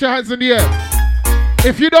life, put your hands in the air.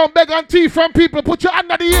 If you don't beg on tea from people, put your hand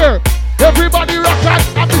in the air. Everybody rock out.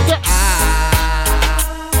 And say,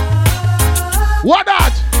 what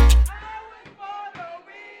that?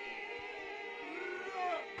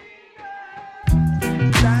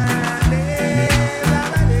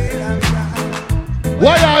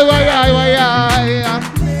 Why?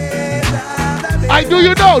 I do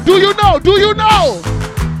you know? Do you know? Do you know?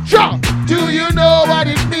 Sure. Do you know what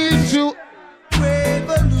it means to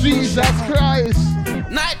Jesus Christ?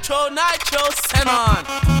 Nytro, send on.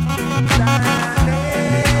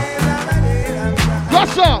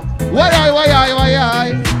 What's up? Why?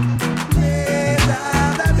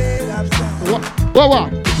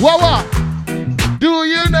 What? Do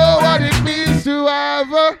you know what it means to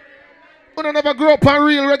have a... I don't never grow up on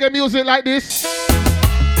real reggae music like this.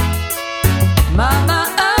 Mama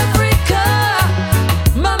Africa,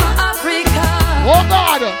 Mama Africa. Oh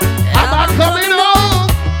God, am I coming home?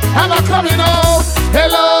 Am I coming home?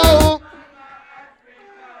 Hello.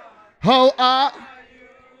 How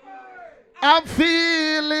I'm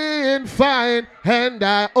feeling fine, and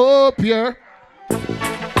I hope you're.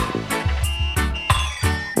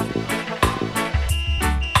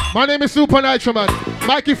 My name is Supa Nytro, man.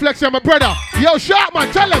 Mikey, Flexx, my brother. Yo, sharp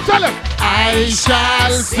man, tell him. I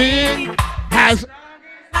shall sing as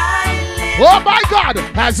oh my God,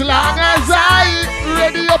 as long as I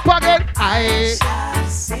ready up again, I shall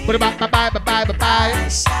sing. Put it back, bye. I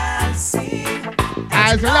shall sing.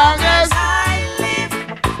 As long as I live,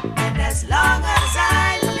 and as long as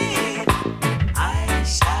I live, I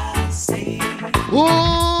shall sing.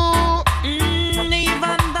 Ooh.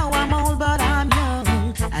 Even though I'm old, but I'm young.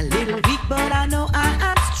 A little weak, but I know I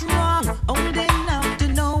am strong. Old enough to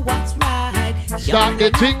know what's right. Start the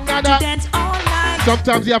thing and that.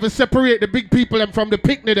 Sometimes you have to separate the big people them from the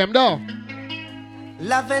picnic them, though.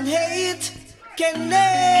 Love and hate can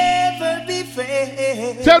never be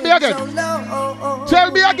fair. Tell me again. So no.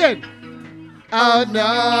 Tell me again. Oh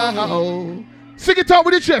no. Sing it out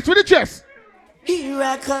with the chest. Here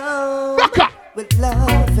I come. Rocka. With love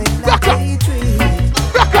and hatred.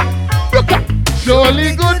 Rocka.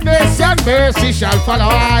 Surely goodness and mercy shall follow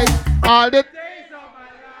I all the days of my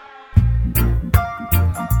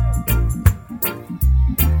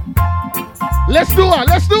life.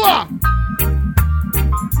 Let's do it.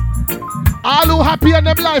 All who happy in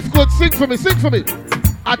them life good, sing for me.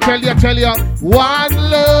 I tell you, one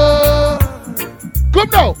love. Come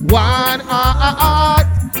now, one heart.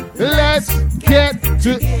 Let's get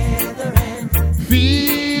together and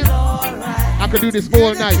feel alright. I could do this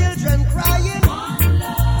all night. Children crying.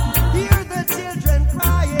 Hear the children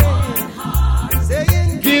crying.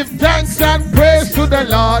 Saying, give thanks and praise to the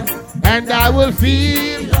Lord, and I will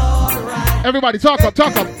feel alright. Everybody talk up.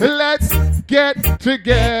 Let's get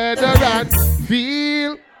together and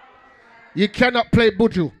feel. You cannot play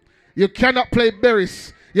Buju. You cannot play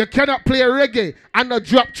Berries. You cannot play a reggae and a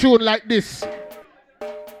drop tune like this.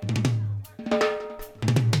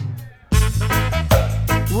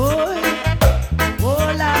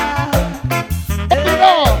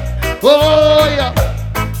 Oh yeah.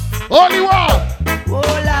 Only one.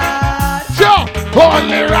 Sure.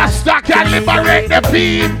 Only Rasta can liberate the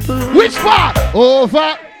people. Which part?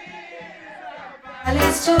 Over.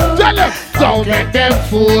 Tell them. Don't let them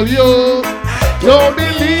fool you. Don't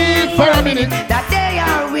believe for a minute that they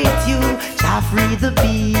are with you. Shall free the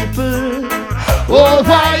people.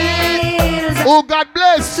 Over it. Oh, God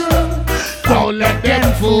bless. Don't let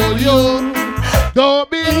them fool you. Don't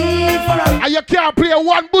believe for a minute. And you can't play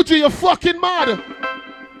one Buju, you fucking mad.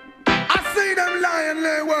 I see them lying,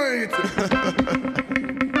 they wait.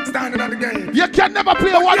 Standing on the game. You can never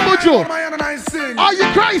play one Buju. Are you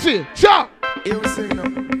crazy? Sure. You sing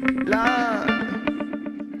them.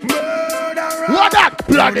 What that?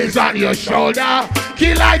 Blood is on your shoulder.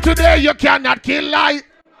 Kill I today, you cannot kill I.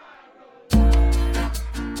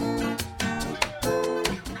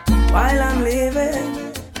 While I'm living.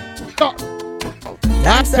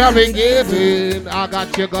 That's how we giving. I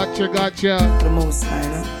got you. The most high,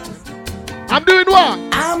 no? I'm doing what?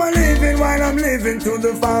 I'm a living while I'm living to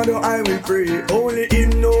the Father I will pray. Only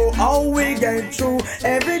Him know how we get through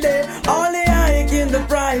every day. Only I can the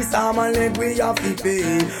price. I'm a live we have to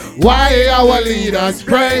pay. Why our leaders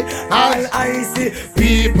pray? All I see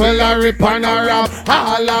People are rip and a rap,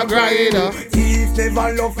 all a grind. Thief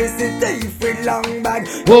never love is the thief with long bag.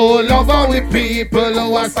 Oh, lover with people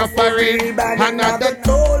who are suffering. And not the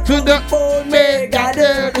toll to the bone, may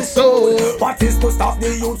gather the soul. What is to stop the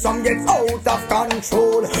youth from get out of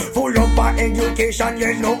control? Full up our education,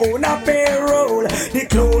 yet no own a payroll. The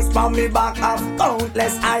clothes from me back have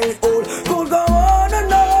countless I hold. Could go on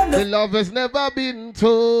and on. The love has never been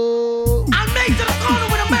told. I'll make to the corner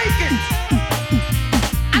when I make it.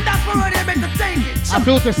 And that's where they make the take it. I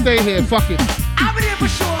feel to stay here, fuck it. I'll be there for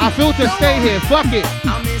sure. I feel to stay here, fuck it.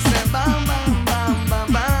 I'm say bam bam bam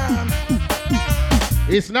bam bam.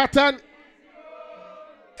 It's not an.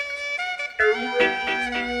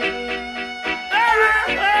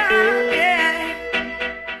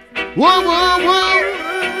 Whoa, whoa, whoa.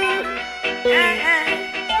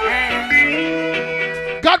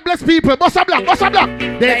 God bless people. Boss a block, boss a block.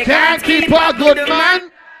 They can't keep a good man.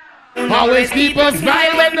 Always keep us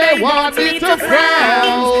smile when they want me to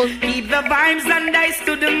frown. Keep the vibes and dice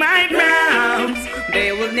to the mic rounds.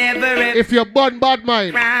 They will never ever. If you're born bad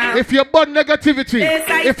mind, if you're born negativity,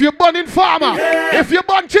 if you're born informer, if you're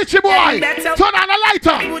born chichi boy, turn on a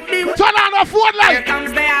lighter, turn on a phone light,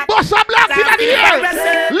 bust a block in the air,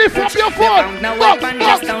 lift up your phone,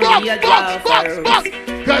 box.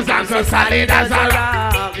 Cause I'm so solid as a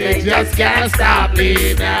rock, they just can't stop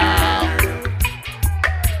me now.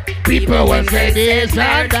 People will say this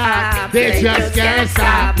and that, they just can't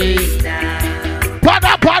stop me now.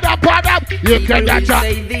 Pad up, you can get up.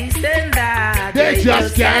 They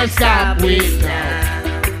just can't stop me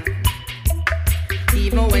now.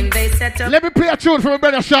 Even when they set up. Let me play a tune from my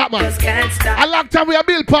brother Sharpman. A long time we a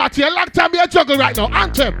build party, a long time we a juggle right now.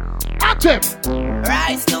 Anthem.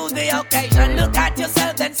 Rise to the occasion, look at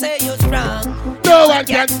yourself and say you're strong. No one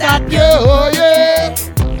can stop you, oh yeah.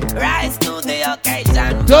 Rise to the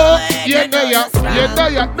occasion. You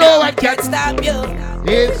know no one can stop you.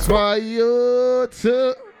 It's for you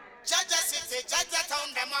to. Judge City, Judge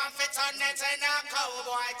Town, them off it on it in a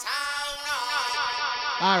cowboy town.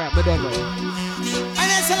 Alright, we don't know.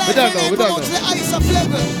 We don't know. To the ice of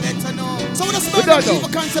level. So when the smell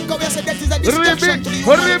of concept go, we say that is a destruction to the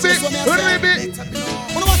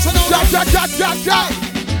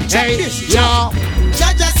Hey, yo.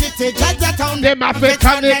 Judge City, Judge Town, them off it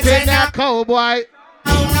on it in a cowboy.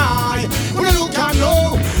 When you can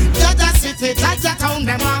know. Judge City, Judge Town,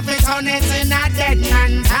 them off it on it in a dead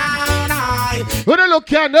man town. Who the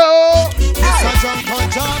look you know?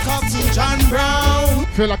 John Brown.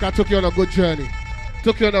 Feel like I took you on a good journey.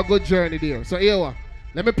 There. So here what?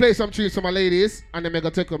 Let me play some tunes for my ladies and then I'm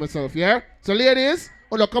gonna take care of myself, yeah? So ladies,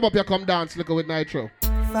 come up here, come dance, look with Nytro.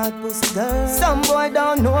 Fat pussy girl. Some boy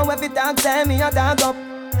don't know if it talk, say me a dog up.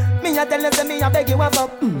 Me a tell them me a beg you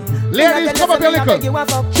up. Ladies, come up here,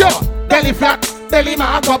 little. Sure, belly flat, belly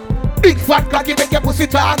mark up. Big fat cocky make your pussy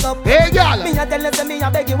talk up. Hey, girl. Me a tell them me a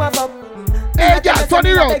beg you up. Hey, girl, turn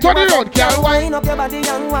it round, girl. Wind up your body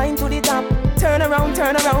and wind to the top. Turn around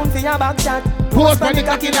for your back shot. Post on the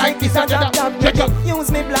cocky like this and that.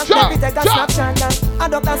 Use me black, let me take a snapshot.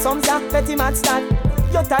 Adopt a some jack, petty mad stat.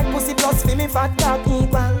 Your tight pussy plus feel me fat cock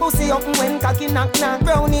equal. Pussy up when cocky knock.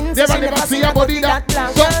 Brown in, never see a body that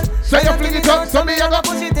black. So you fling it up, so me a go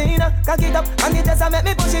push it in. Cock it up, and it just a make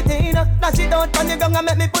me push it in. Dash it out, and you gonna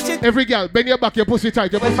make me push it. Every girl, bend your back, your pussy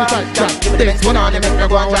tight, Dance put on, make me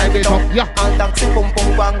go and drive it up. Yeah. All taxi pum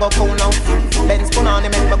pum go and go cool now. Benz put on,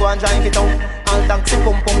 make me go and drive it up. All taxi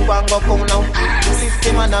pum pum go and go cool now.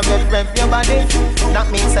 50 man a rev your body. That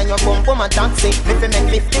means send your pum pum a taxi. If you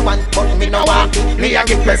make 51, but me no want it. Me a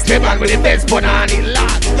get festival with the best put on it,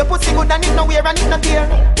 lad. Your pussy good and it no wear and it no tear.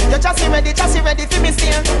 Your chassis ready for me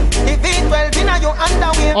steer. The V12 in your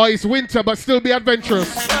underwear. Oh, it's winter, but still be adventurous.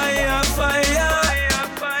 Fire, fire.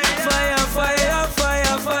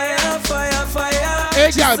 Hey,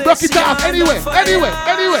 girl, block it off anyway.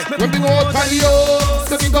 When we go out on the house,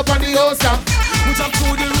 so we go up on the house, Put up to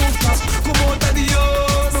the rooftop, come out on the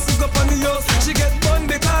house, no pick up on the house. She get bun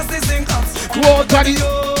because they sing cops. Come out on the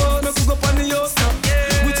house, no pick up on the house.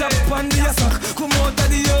 We chop on the house, come out on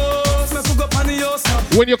the house, no pick up on the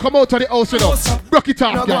house. When you come out of the house, you know, block it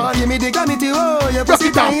off, girl. Give me the gamity, oh, your pussy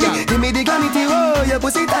tiny. Give me the gamity, oh, your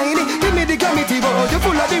pussy tiny. Give me the gamity, oh, you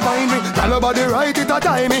full of the wine. Tell about the right, it a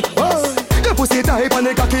timey. Oh. Pussy tight and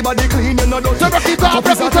the cocky body clean, you know dirty. So rock it off,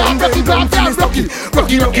 rock it off, rock it off, yeah, rocky.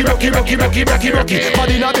 Rocky, rocky, rocky, rocky, rocky, rocky, rocky.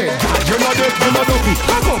 Body not dead, you're not dead, you're not dopey.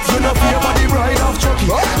 Back up, you're not fear body bride of Chucky.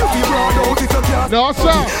 You feel broad out if you can't. No,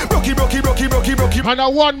 sir. Rocky, rocky, rocky, rocky, rocky. And a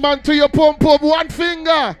one man to your pum pum, one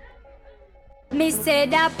finger. Me say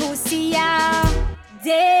that pussy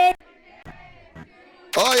dead.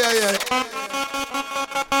 Oh yeah, yeah.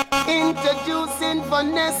 Introducing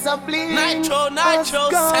Vanessa Bling. Nitro,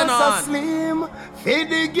 send on. Slim. Feed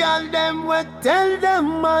the girl them we tell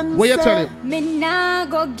them man. What you tell him? Me nah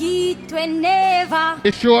go get we never.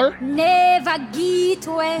 You sure? Never get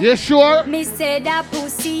we. You sure? Me say that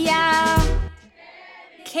pussy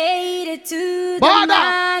cater to the Bada.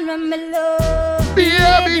 man when me love.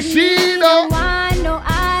 Baby, she know. Want no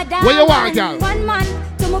other. What you want, girl? One man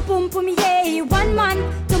to my pum pum yeah. One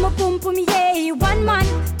man to my pum pum yeah. One man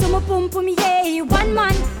to my pum pum yeah. One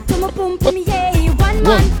man to my pum pum yeah. One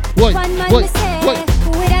man. One man me say.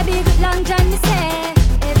 With a big long john me say.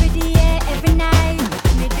 Every day, every night.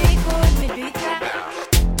 Me do it good, me do it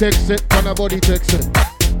right. Text it, on a body text it.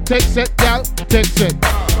 Text it, girl, text it.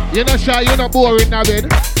 You're not shy, you're not boring now,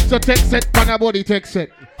 bed. So text it, on a body text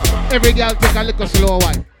it. Every girl take a little slow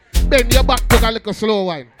wine. Bend your back, take a little slow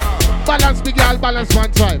wine. Balance the girl, balance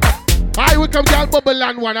one time. I will come girl, bubble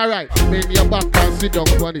and one, alright. Bend your back and sit down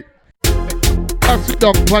on it. And sit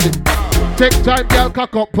down on it. Take time, girl,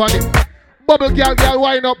 cock up on it. Bubble girl,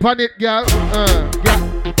 wind up on it, girl. Girl,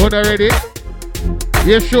 on ready?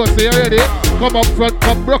 You sure, say you ready? Come up front,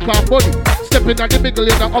 come broke off body. Stepping at the middle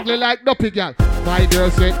in the ugly like duppy, girl. My girl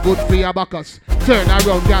said good for your backers. Turn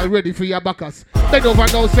around, girl, ready for your backers. Bend over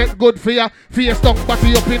now, said good for your face stuck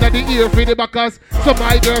body up in the ear for the backers. So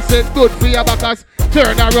my girl said good for your backers.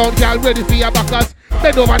 Turn around, girl, ready for your backers.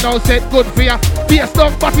 Bend over now, said good for your face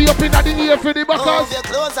stuck body up in the ear for the backers. Oh, your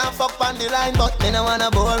clothes and fuck on the line, but me no wanna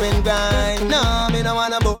boring grind. No, me no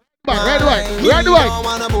wanna boring. Ride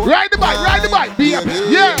the bike, ride the bike, be happy,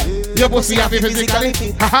 yeah. Your pussy happy physically,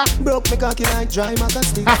 haha. Broke me cocky like dry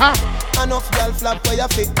magazine, haha. Enough girl flap for your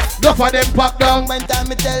feet. Enough of them pop down. When time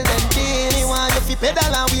me tell them, Dini want you fi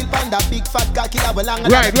pedal and wheel pan that big fat cocky that belong.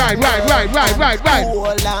 Right.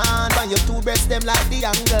 Hold on, when your two breasts them like the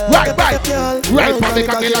angle. Right, pop the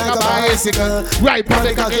cocky like a bicycle. Right, pop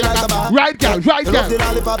the cocky like a bicycle. Right,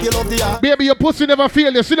 girl. Baby, your pussy never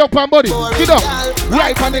fail you. Sit up on body, sit up.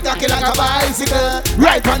 Right, pop the cocky like a bicycle.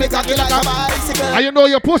 Right, pop the cocky like a bicycle. And you know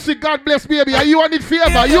your pussy, God bless, baby. Are you on it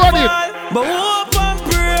favor? You on it? But hope and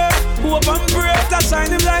pray, that shine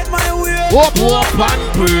him light my way. Hope and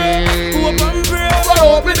pray. But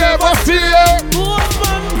hope we never fear.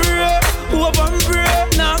 Hope and pray.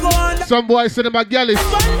 Now go on. Some boys say them are gallus.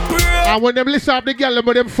 And when them listen up the gal, them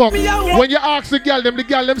with them fuck. When you ask the gal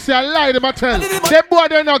them say I lie, them I tell. Them boy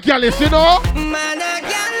they're not gallus, you know?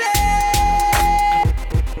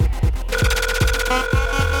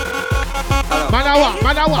 Manawa.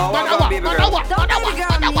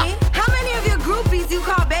 How many of your groupies you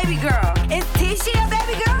call baby girl? Is Tisha a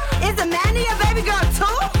baby girl? Is Amanda a baby girl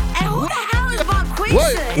too? And who the hell is Bonquisha?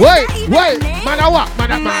 Wait. Manawa.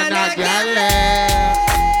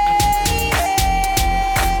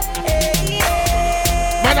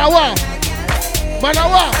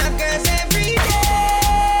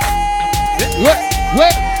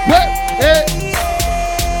 Wait.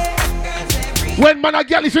 When man a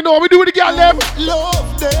girl, you know what we do with the girl them?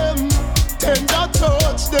 Love them, tender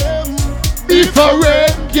touch them.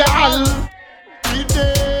 Different girl.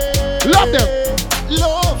 Love them.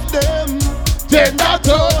 Love them, tender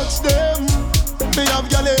touch them. Me have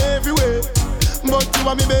girl everywhere, but you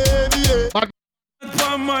are me baby.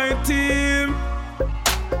 For my team,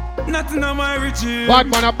 nothing on my regime. Bad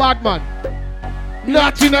man.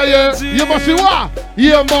 Nothing on you. You must be what?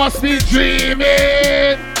 You must be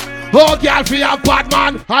dreaming. Oh, girl, for your bad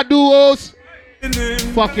man, I do us.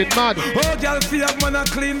 Fucking mad. Oh, girl, for your man, I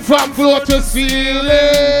clean from floor to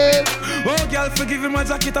ceiling. Oh, girl, forgive him my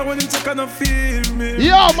jacket, I want him check and feel me.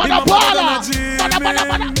 Yo, man a baller.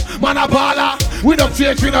 Man a baller. We don't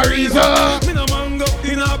change for no reason. Me no mango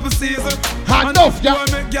in apple season. Enough, yeah. I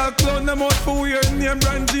make girl clown them out for weird name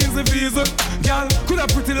brand jeans and visa. Girl, could have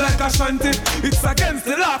pretty like a shanty. It's against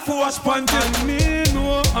the law for wash panty. And me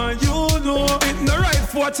know, and you know, it's no right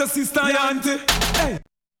for watch your sister and your auntie. Hey.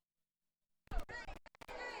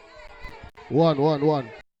 One.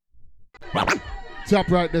 Tap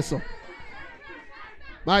right there, so.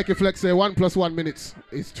 Mikey Flexx say 1 + 1 minutes.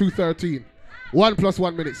 It's 2:13. 1 +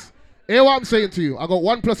 1 minutes. Hear what I'm saying to you. I got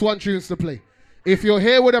 1 + 1 tunes to play. If you're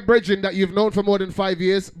here with a bridging that you've known for more than 5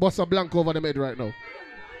 years, bust a blank over the head right now.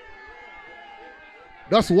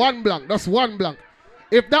 That's one blank.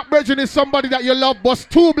 If that brethren is somebody that you love, bust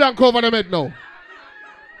 2 blank over them head now.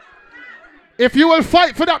 If you will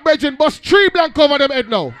fight for that brethren, bust 3 blank over them head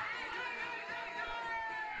now.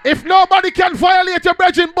 If nobody can violate your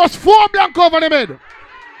brethren, bust 4 blank over them head.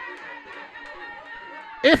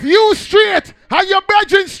 If you straight and your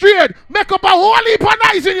brethren straight, make up a whole heap of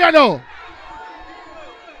nice in you now.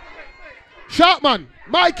 Sharpman,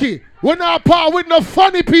 Mikey, we're not part with no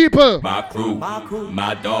funny people. My crew,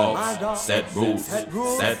 my dogs, set rules,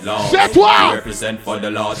 set laws. Set what? Represent for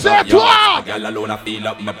the laws. Set what? Girl alone, I feel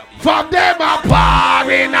up my. From them a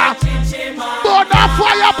pouring a. But the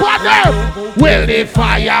fire upon them. Will the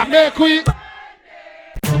fire make we?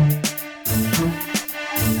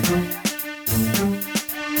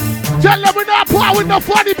 Tell them we're not part with no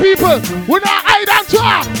funny people. We're not hide and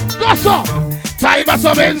talk. Go so. Time of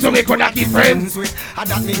some ends so we could not keep friends with. I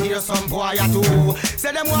that me hear some boy or two.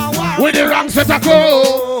 Say them want war. With the wrong set of crew.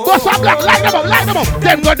 Go some black, light them up, light them up.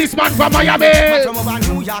 Them got this man from Miami.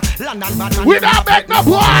 We don't make no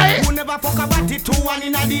boy. Who never fuck about it 2-1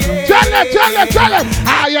 in the air. Tell them.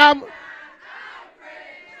 I am.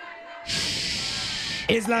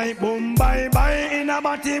 It's like boom, bye, in a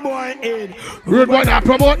body boy head. Rude boy not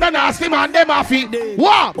promote the nasty man, them a feet.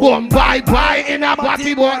 What? Boom, bye, in a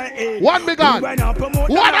body boy. One big gun.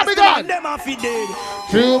 One a big gun.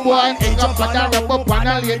 2 boy, hang up on the rubber pan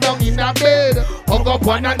and lay down in the bed. Hung up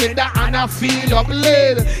one another and a feel up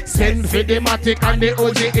lead. Send for the matic and the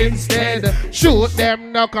Uzi instead. Shoot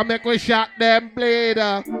them now, come make we shot them blade.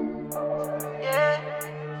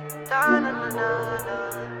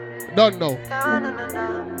 Don't know.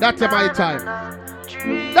 That's my time.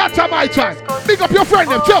 That's my time. Big up your friend,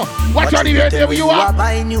 them, Joe. Watch out where you are.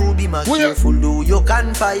 Buy new be my careful, do you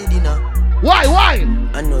can find dinner. Why?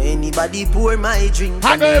 I know anybody pour my drink.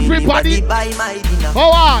 I know everybody buy my dinner. Go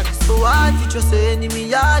on. So hard for just your enemy,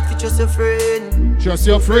 hard for just your friend. Just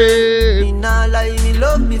your friend. Me nah lie, me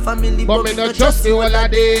love me family, but me not trust you all of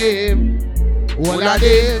them.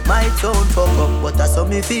 My town fuck up, but that's how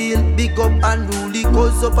me feel. Big up and rule,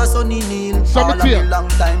 cause up a sunny kneel. All of me long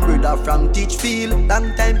time brother from Teachfield.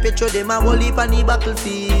 Long time petro them a whole heap on the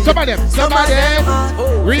battlefield. Some of them,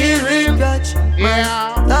 real.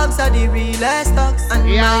 Yeah. Dogs are the realest dogs. And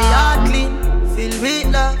my heart clean, filled with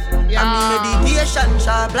love. Yeah. And me meditation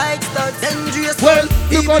sharp like studs. Dangerous. Well,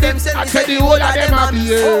 you got them, I said the whole of them a be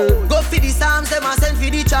here. Go for the Psalms, them a send for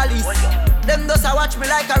the chalice. Them does a watch me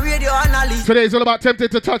like a radio analyst. Today is all about tempted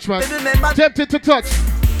to touch, man. Tempted to touch.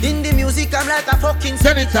 In the music, I'm like a fucking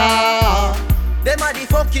senator. Them are the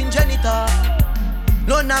fucking janitor.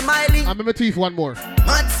 No, not Miley. I'm in my teeth one more.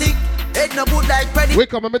 Mad sick, head no good like Freddy.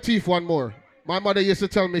 Wake up, I'm in my teeth one more. My mother used to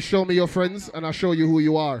tell me, show me your friends and I'll show you who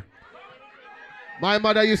you are. My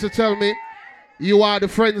mother used to tell me, you are the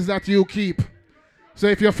friends that you keep. So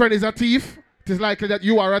if your friend is a thief, it is likely that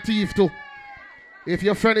you are a thief too. If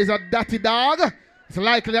your friend is a dirty dog, it's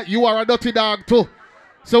likely that you are a dirty dog too.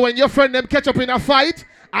 So when your friend them catch up in a fight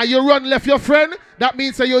and you run left your friend, that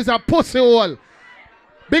means that you is a pussy hole.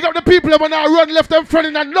 Big up the people that wanna run left them friend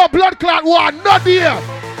in a no blood clot war. Not here.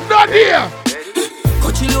 Not here.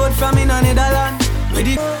 Coachy load from in a Netherlands.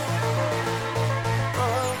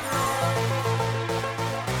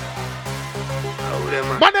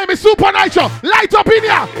 My name is Supa Nytro. Light up in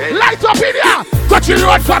here. Light up in here. Coachy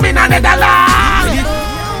road from in a Netherlands.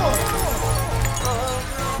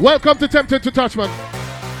 Welcome to Tempted to Touch, man.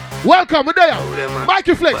 Welcome, we're there.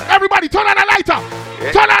 Mikey, Flexx. Everybody turn on the lighter.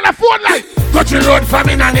 Turn on the phone light. Coachy road from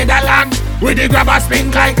in a Netherlands. With the grabber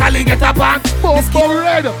spin like alligator pan. Boom,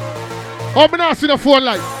 red. Oh, me not see the phone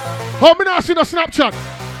light. Oh, me not see the Snapchat.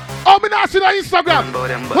 Oh, me not see the Instagram.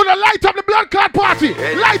 Gonna light up the blood clot party.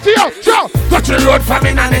 Light it up, show. Coachy road from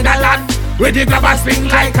in a Netherlands. With the grabber spin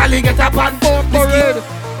like alligator pan. Boom, red.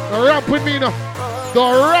 Don't ramp with me now.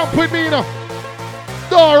 Don't ramp with me now.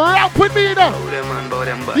 Don't ramp with me now.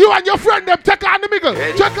 You and your friend them take on the middle.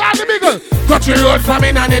 Take on the middle. Coachy road from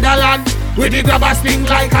in a Netherlands. With the grabber spin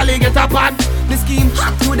like alligator pan. The scheme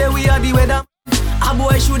hot today we are the weather. A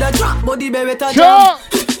boy shoulda drop, but the baby better jump.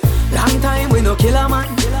 Long time we no kill a man.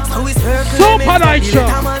 So it's her Supa Nytro.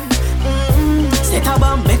 Set a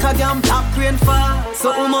bomb, make a damn black rain fall.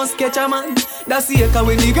 So we must catch a man. That's the echo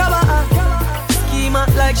when the grabber. Schema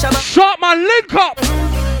like Shabba. Shot man, link up.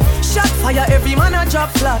 Shot fire, every man a drop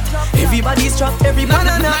flat. Everybody's trapped, every man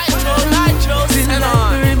a knock. Nytro, Feel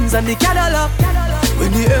like the rims and the Cadillac.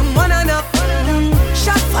 When the M1 a knock.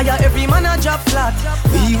 Shot fire, every man a drop flat.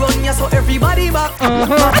 We run ya so everybody back.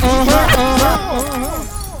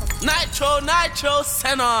 Nytro,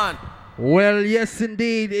 send on. Well, yes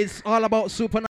indeed, it's all about Supa.